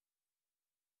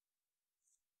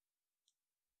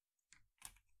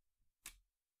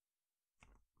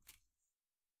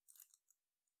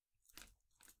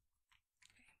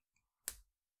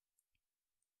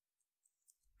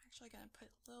 Actually gonna put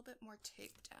a little bit more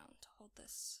tape down to hold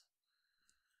this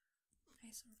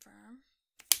nice and firm.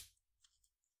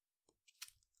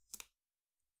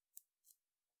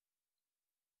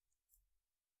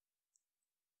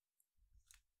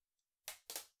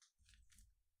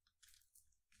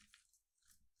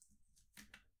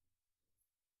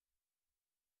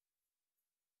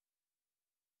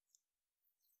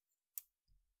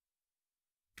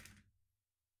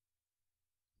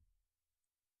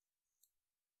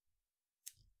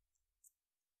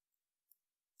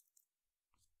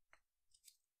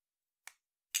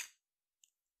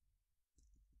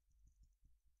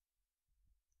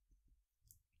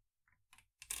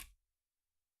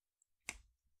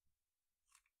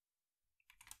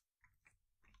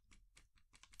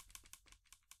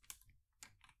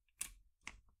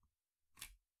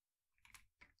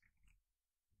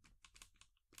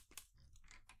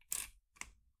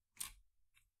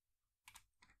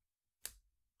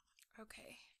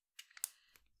 Okay.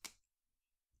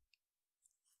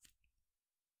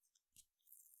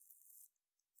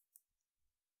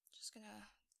 Just gonna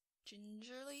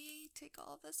gingerly take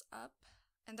all of this up.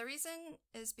 And the reason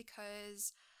is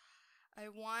because I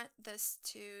want this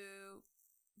to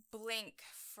blink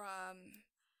from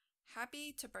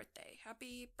happy to birthday,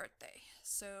 happy birthday.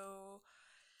 So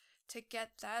to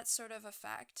get that sort of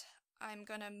effect, I'm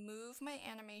gonna move my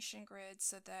animation grid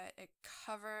so that it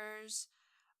covers,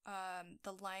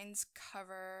 the lines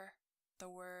cover the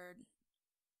word,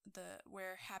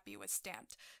 where happy was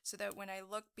stamped, so that when I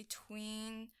look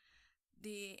between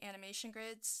the animation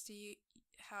grids, see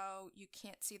how you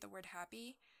can't see the word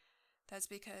happy? That's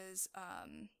because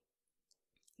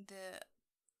the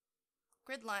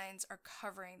grid lines are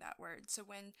covering that word. So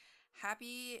when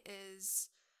happy is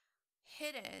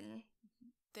hidden,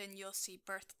 then you'll see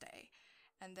birthday.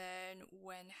 And then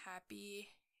when happy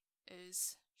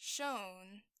is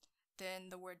shown, then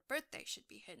the word birthday should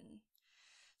be hidden.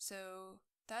 So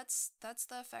that's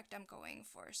the effect I'm going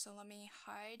for. So let me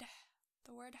hide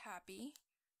the word happy.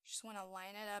 Just want to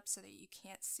line it up so that you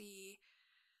can't see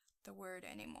the word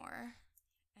anymore.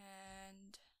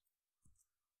 And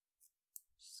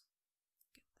just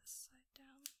get this side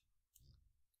down.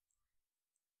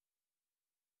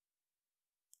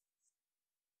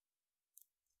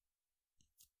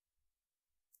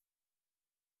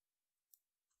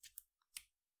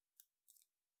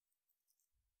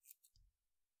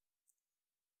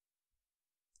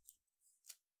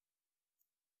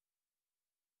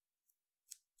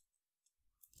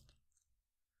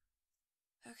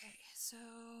 Okay, so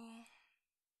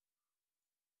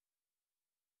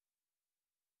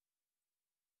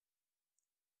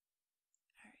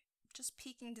alright, just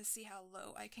peeking to see how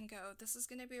low I can go. This is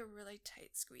gonna be a really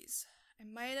tight squeeze.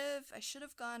 I should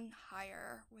have gone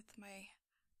higher with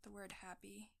the word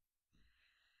happy.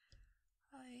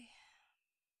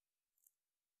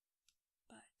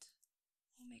 But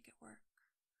we'll make it work.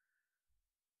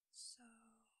 So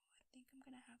I think I'm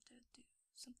gonna have to do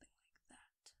something like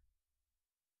that.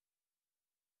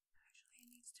 Actually, it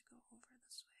needs to go over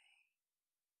this way.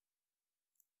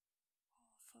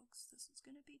 Oh, folks, this is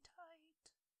gonna be tight.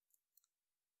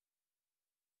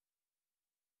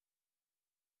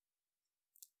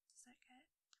 Does that get?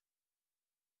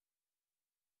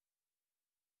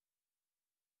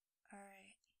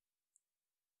 Alright.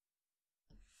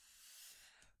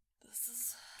 This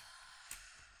is...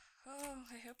 Oh,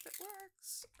 I hope it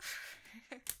works.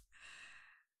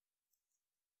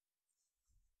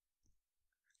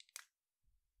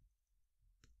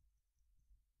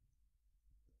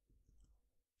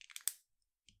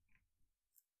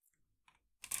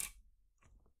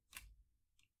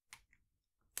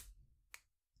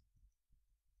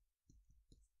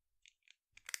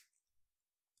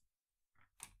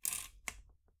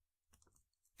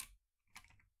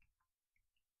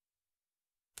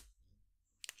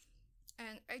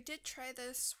 And I did try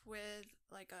this with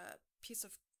like a piece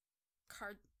of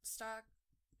cardstock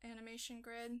animation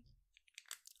grid.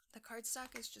 The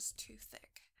cardstock is just too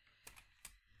thick.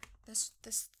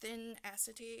 This thin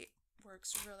acetate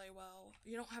works really well.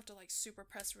 You don't have to like super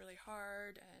press really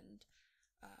hard, and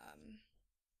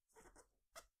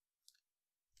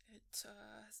it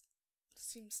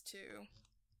seems to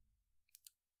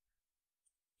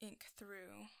ink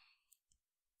through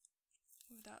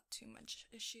without too much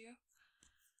issue.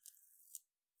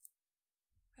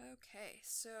 Okay,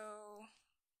 so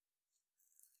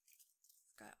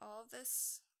I've got all of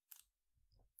this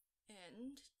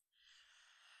in.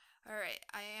 Alright,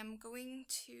 I am going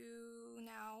to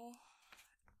now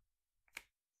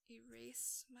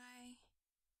erase my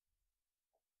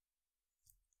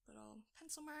little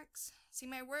pencil marks. See,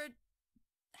 my word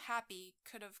happy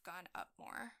could have gone up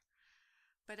more,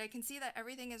 but I can see that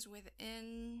everything is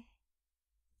within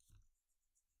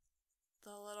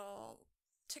the little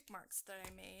tick marks that I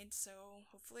made, so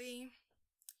hopefully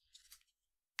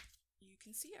you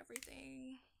can see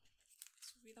everything.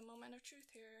 This will be the moment of truth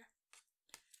here.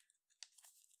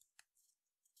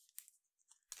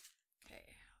 Okay,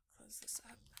 I'll close this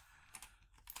up.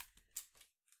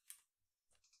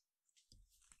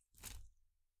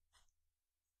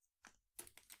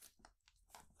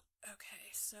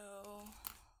 Okay, so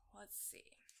let's see.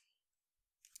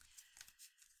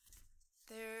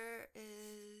 There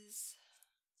is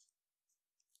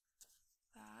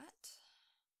that.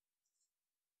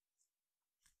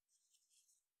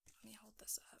 Let me hold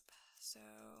this up. So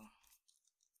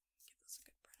give this a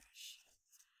good burnish.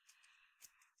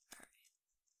 Alright.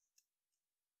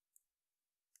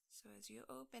 So as you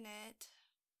open it,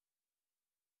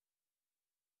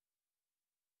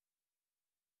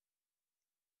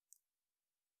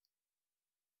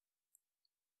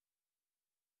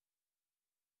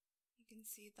 you can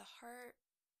see the heart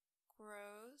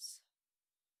grows.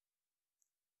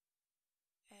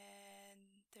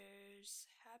 And there's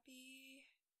happy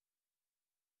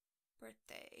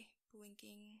birthday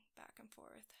blinking back and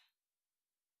forth.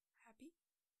 Happy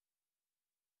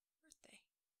birthday.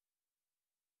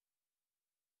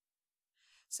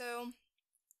 So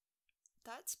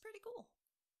that's pretty cool.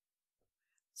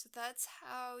 So that's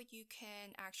how you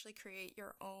can actually create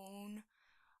your own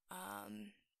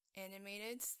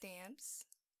animated stamps.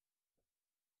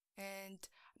 And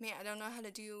I mean, I don't know how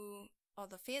to do all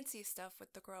the fancy stuff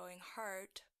with the growing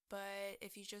heart, but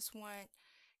if you just want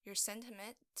your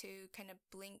sentiment to kind of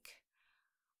blink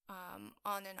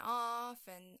on and off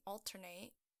and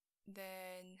alternate,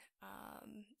 then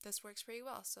this works pretty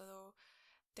well. So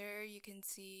there you can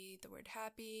see the word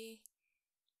happy.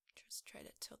 Just try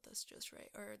to tilt this just right.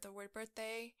 Or the word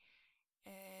birthday.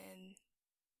 And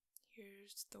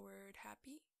here's the word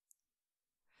happy.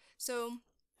 So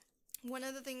one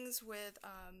of the things with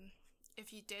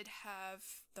if you did have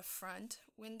the front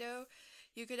window,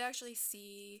 you could actually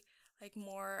see like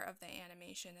more of the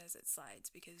animation as it slides,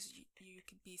 because you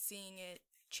could be seeing it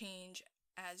change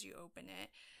as you open it.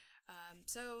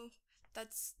 So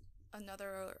that's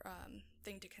another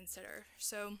thing to consider.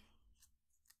 So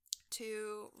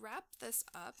to wrap this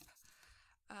up,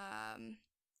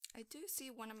 I do see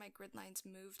one of my grid lines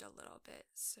moved a little bit,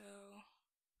 so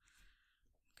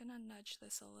I'm gonna nudge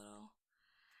this a little.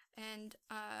 And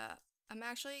I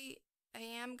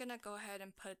am gonna go ahead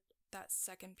and put that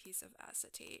second piece of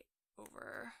acetate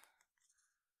over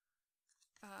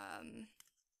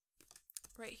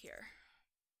right here.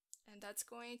 And that's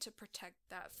going to protect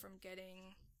that from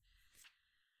getting,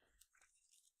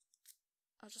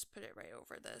 I'll just put it right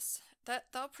over this.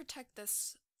 That'll protect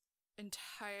this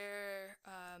entire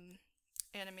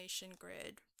animation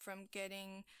grid from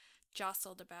getting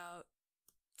jostled about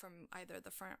from either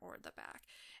the front or the back.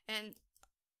 And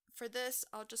for this,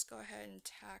 I'll just go ahead and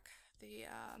tack the,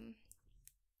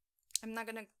 I'm not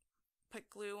gonna put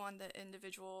glue on the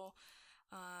individual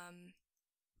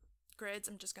grids.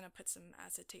 I'm just gonna put some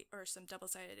acetate or some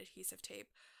double-sided adhesive tape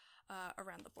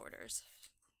around the borders.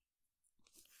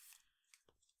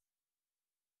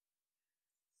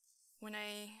 When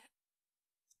I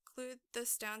glued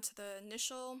this down to the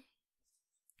initial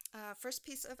first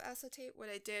piece of acetate, what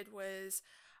I did was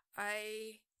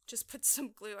I just put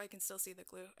some glue. I can still see the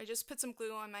glue. I just put some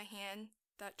glue on my hand,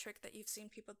 that trick that you've seen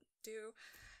people do,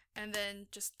 and then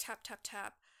just tap, tap,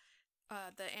 tap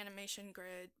the animation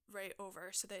grid right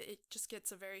over so that it just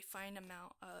gets a very fine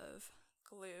amount of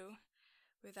glue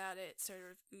without it sort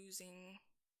of oozing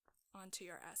onto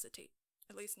your acetate.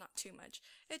 At least not too much.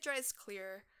 It dries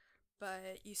clear,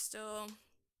 but you still,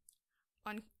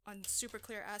 on super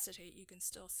clear acetate, you can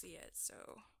still see it.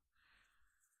 So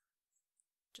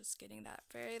just getting that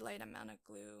very light amount of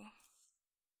glue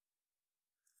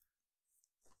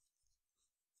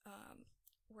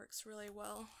works really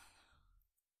well.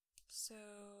 So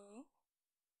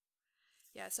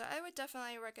yeah, so I would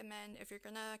definitely recommend, if you're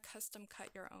gonna custom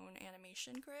cut your own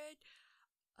animation grid,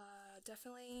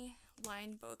 definitely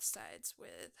line both sides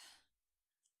with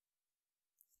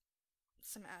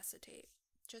some acetate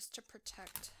just to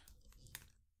protect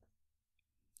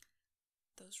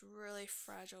those really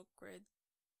fragile grid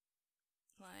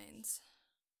lines,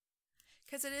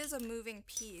 because it is a moving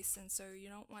piece, and so you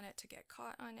don't want it to get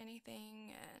caught on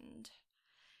anything. And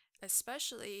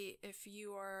especially if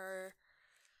you are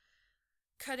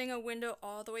cutting a window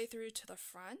all the way through to the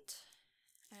front,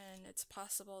 and it's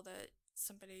possible that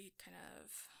somebody kind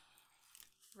of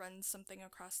runs something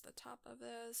across the top of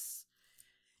this.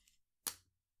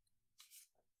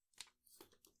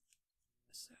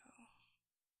 So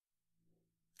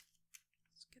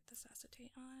let's get this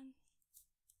acetate on.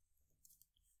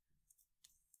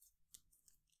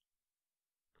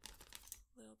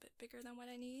 A little bit bigger than what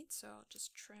I need, so I'll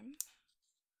just trim.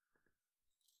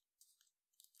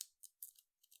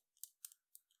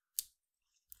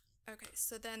 Okay,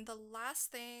 so then the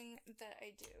last thing that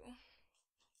I do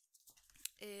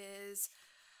is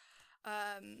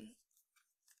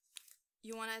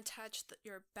you want to attach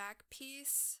your back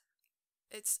piece.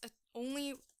 It's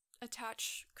only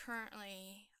attached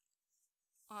currently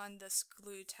on this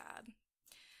glue tab,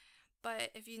 but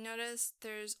if you notice,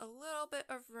 there's a little bit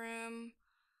of room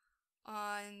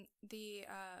on the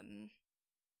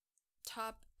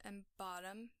top and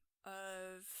bottom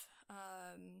of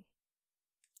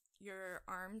your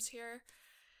arms here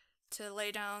to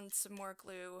lay down some more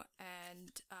glue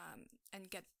and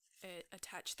get it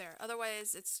attached there.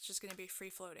 Otherwise, it's just going to be free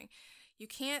floating. You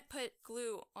can't put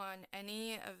glue on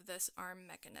any of this arm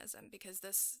mechanism because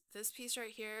this piece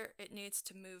right here, it needs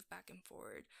to move back and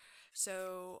forward.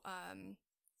 So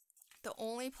the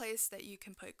only place that you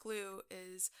can put glue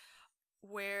is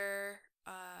where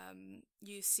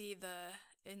you see the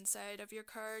inside of your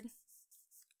card,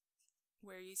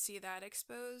 where you see that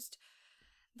exposed.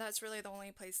 That's really the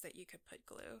only place that you could put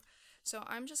glue. So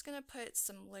I'm just going to put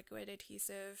some liquid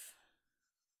adhesive.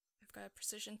 I've got a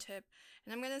precision tip,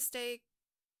 and I'm going to stay,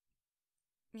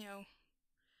 kind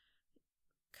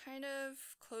of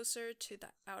closer to the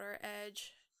outer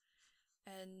edge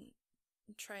and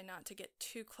try not to get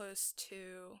too close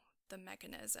to the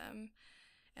mechanism.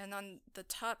 And on the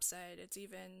top side, it's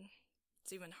even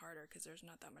harder because there's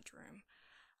not that much room.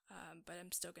 But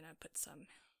I'm still gonna put some.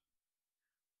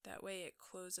 That way it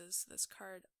closes this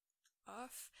card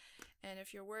off. And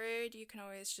if you're worried, you can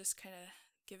always just kind of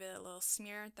give it a little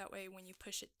smear. That way when you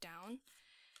push it down,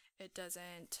 it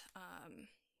doesn't,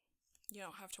 you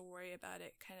don't have to worry about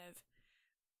it kind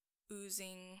of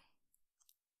oozing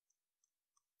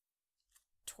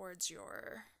towards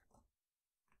your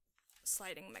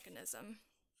sliding mechanism.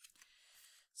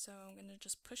 So I'm going to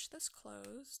just push this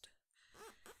closed.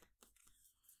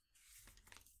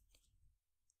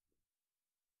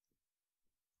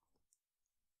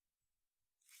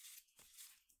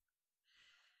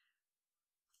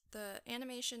 The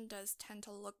animation does tend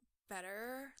to look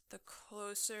better the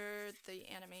closer the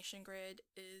animation grid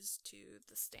is to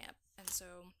the stamp, and so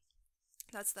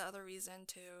that's the other reason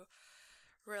to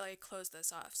really close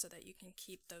this off so that you can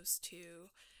keep those two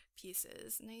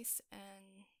pieces nice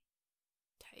and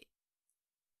tight.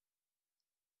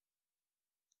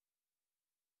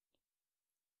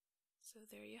 So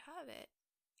there you have it.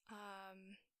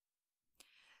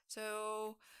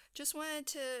 So just wanted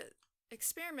to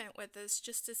experiment with this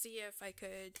just to see if I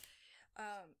could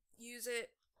use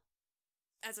it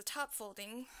as a top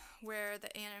folding where the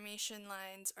animation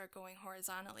lines are going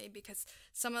horizontally, because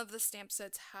some of the stamp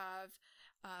sets have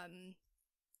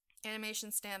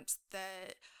animation stamps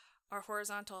that are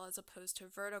horizontal as opposed to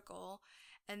vertical.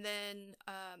 And then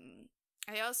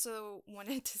I also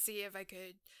wanted to see if I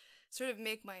could sort of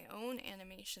make my own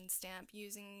animation stamp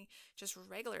using just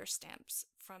regular stamps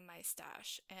from my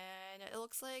stash, and it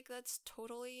looks like that's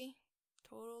totally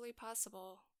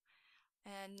possible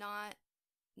and not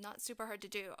super hard to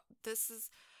do. This is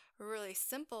a really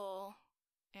simple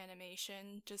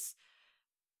animation, just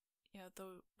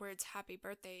the words happy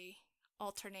birthday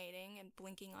alternating and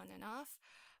blinking on and off,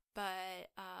 but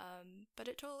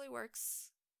it totally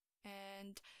works.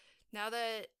 And now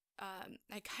that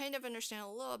I kind of understand a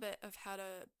little bit of how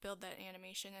to build that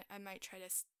animation, I might try to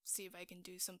see if I can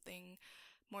do something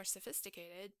more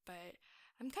sophisticated, but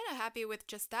I'm kind of happy with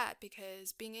just that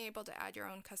because being able to add your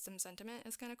own custom sentiment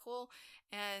is kind of cool.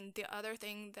 And the other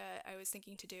thing that I was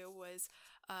thinking to do was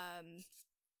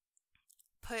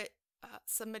put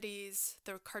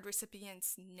the card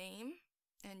recipient's name,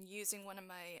 and using one of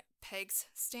my Pegs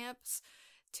stamps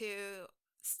to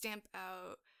stamp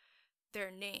out their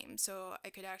name, so I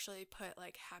could actually put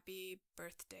like happy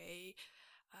birthday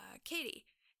Katie,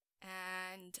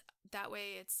 and that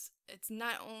way it's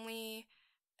not only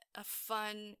a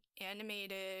fun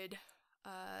animated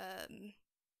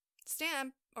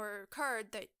stamp or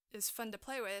card that is fun to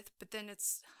play with, but then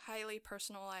it's highly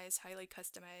personalized, highly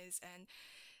customized, and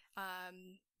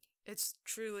it's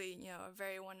truly a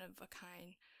very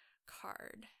one-of-a-kind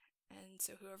card. And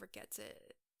so whoever gets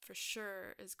it for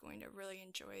sure is going to really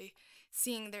enjoy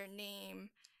seeing their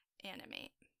name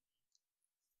animate.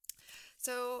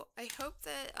 So I hope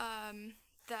that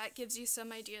that gives you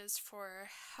some ideas for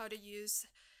how to use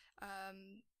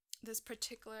this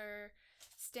particular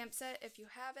stamp set if you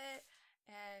have it,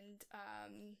 and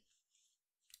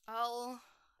I'll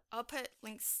put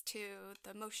links to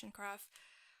the MotionCraft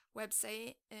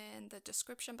website in the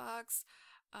description box.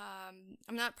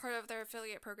 I'm not part of their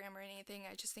affiliate program or anything.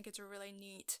 I just think it's a really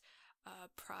neat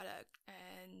product,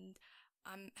 and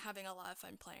I'm having a lot of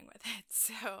fun playing with it.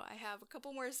 So I have a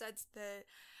couple more sets that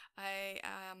I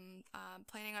am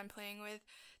planning on playing with.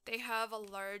 They have a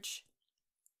large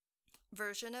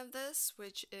version of this,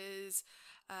 which is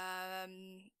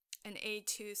an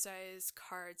A2 size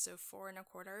card, so 4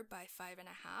 1/4 by 5 1/2,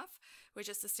 which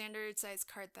is the standard size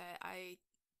card that I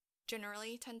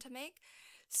generally tend to make.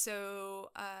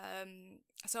 So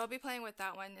I'll be playing with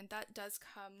that one, and that does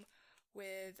come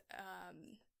with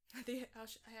I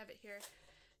have it here.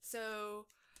 So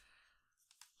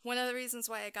one of the reasons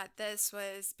why I got this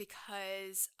was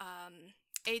because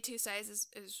A2 size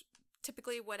is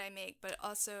typically what I make, but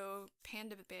also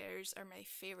panda bears are my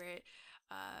favorite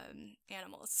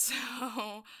animals.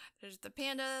 So there's the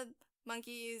panda,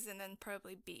 monkeys, and then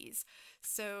probably bees.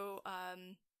 So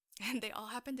and they all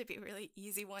happen to be really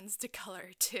easy ones to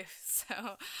color too.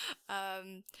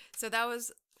 So that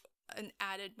was an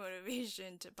added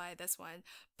motivation to buy this one.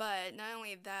 But not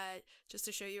only that, just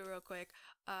to show you real quick,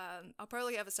 I'll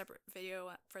probably have a separate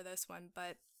video for this one,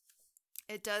 but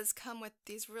it does come with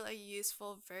these really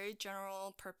useful, very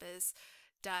general purpose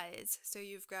dies. So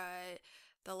you've got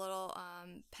the little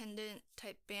pendant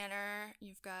type banner.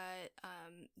 You've got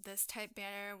this type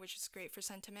banner, which is great for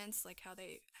sentiments, like how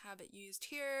they have it used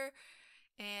here,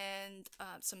 and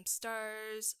some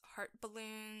stars, heart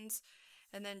balloons,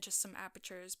 and then just some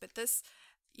apertures. But this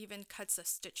even cuts a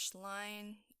stitched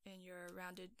line in your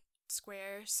rounded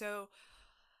square. So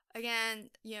again,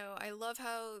 I love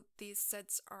how these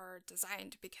sets are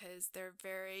designed because they're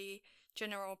very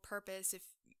general purpose. If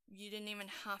you didn't even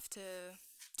have to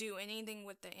do anything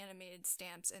with the animated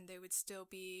stamps, and they would still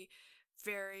be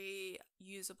very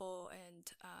usable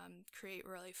and create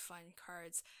really fun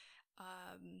cards.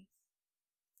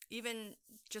 Even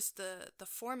just the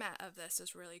format of this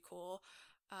is really cool,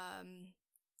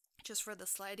 just for the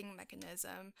sliding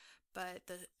mechanism, but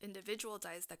the individual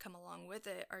dies that come along with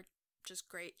it are just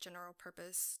great general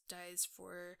purpose dies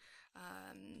for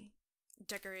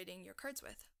decorating your cards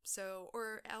with,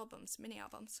 or albums, mini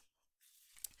albums.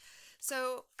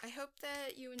 So I hope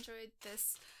that you enjoyed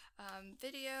this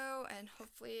video, and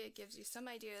hopefully it gives you some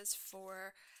ideas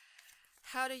for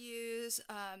how to use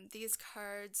these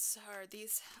cards or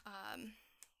these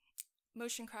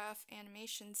Motioncraft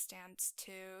animation stamps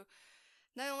to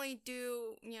not only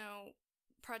do,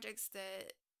 projects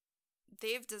that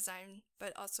they've designed,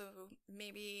 but also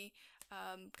maybe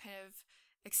kind of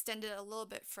extend it a little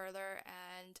bit further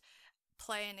and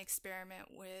play and experiment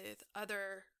with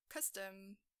other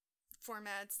custom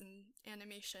formats and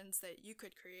animations that you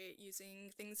could create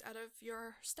using things out of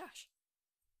your stash.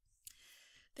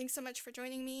 Thanks so much for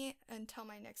joining me. Until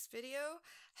my next video,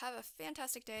 have a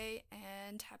fantastic day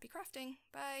and happy crafting.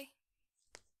 Bye!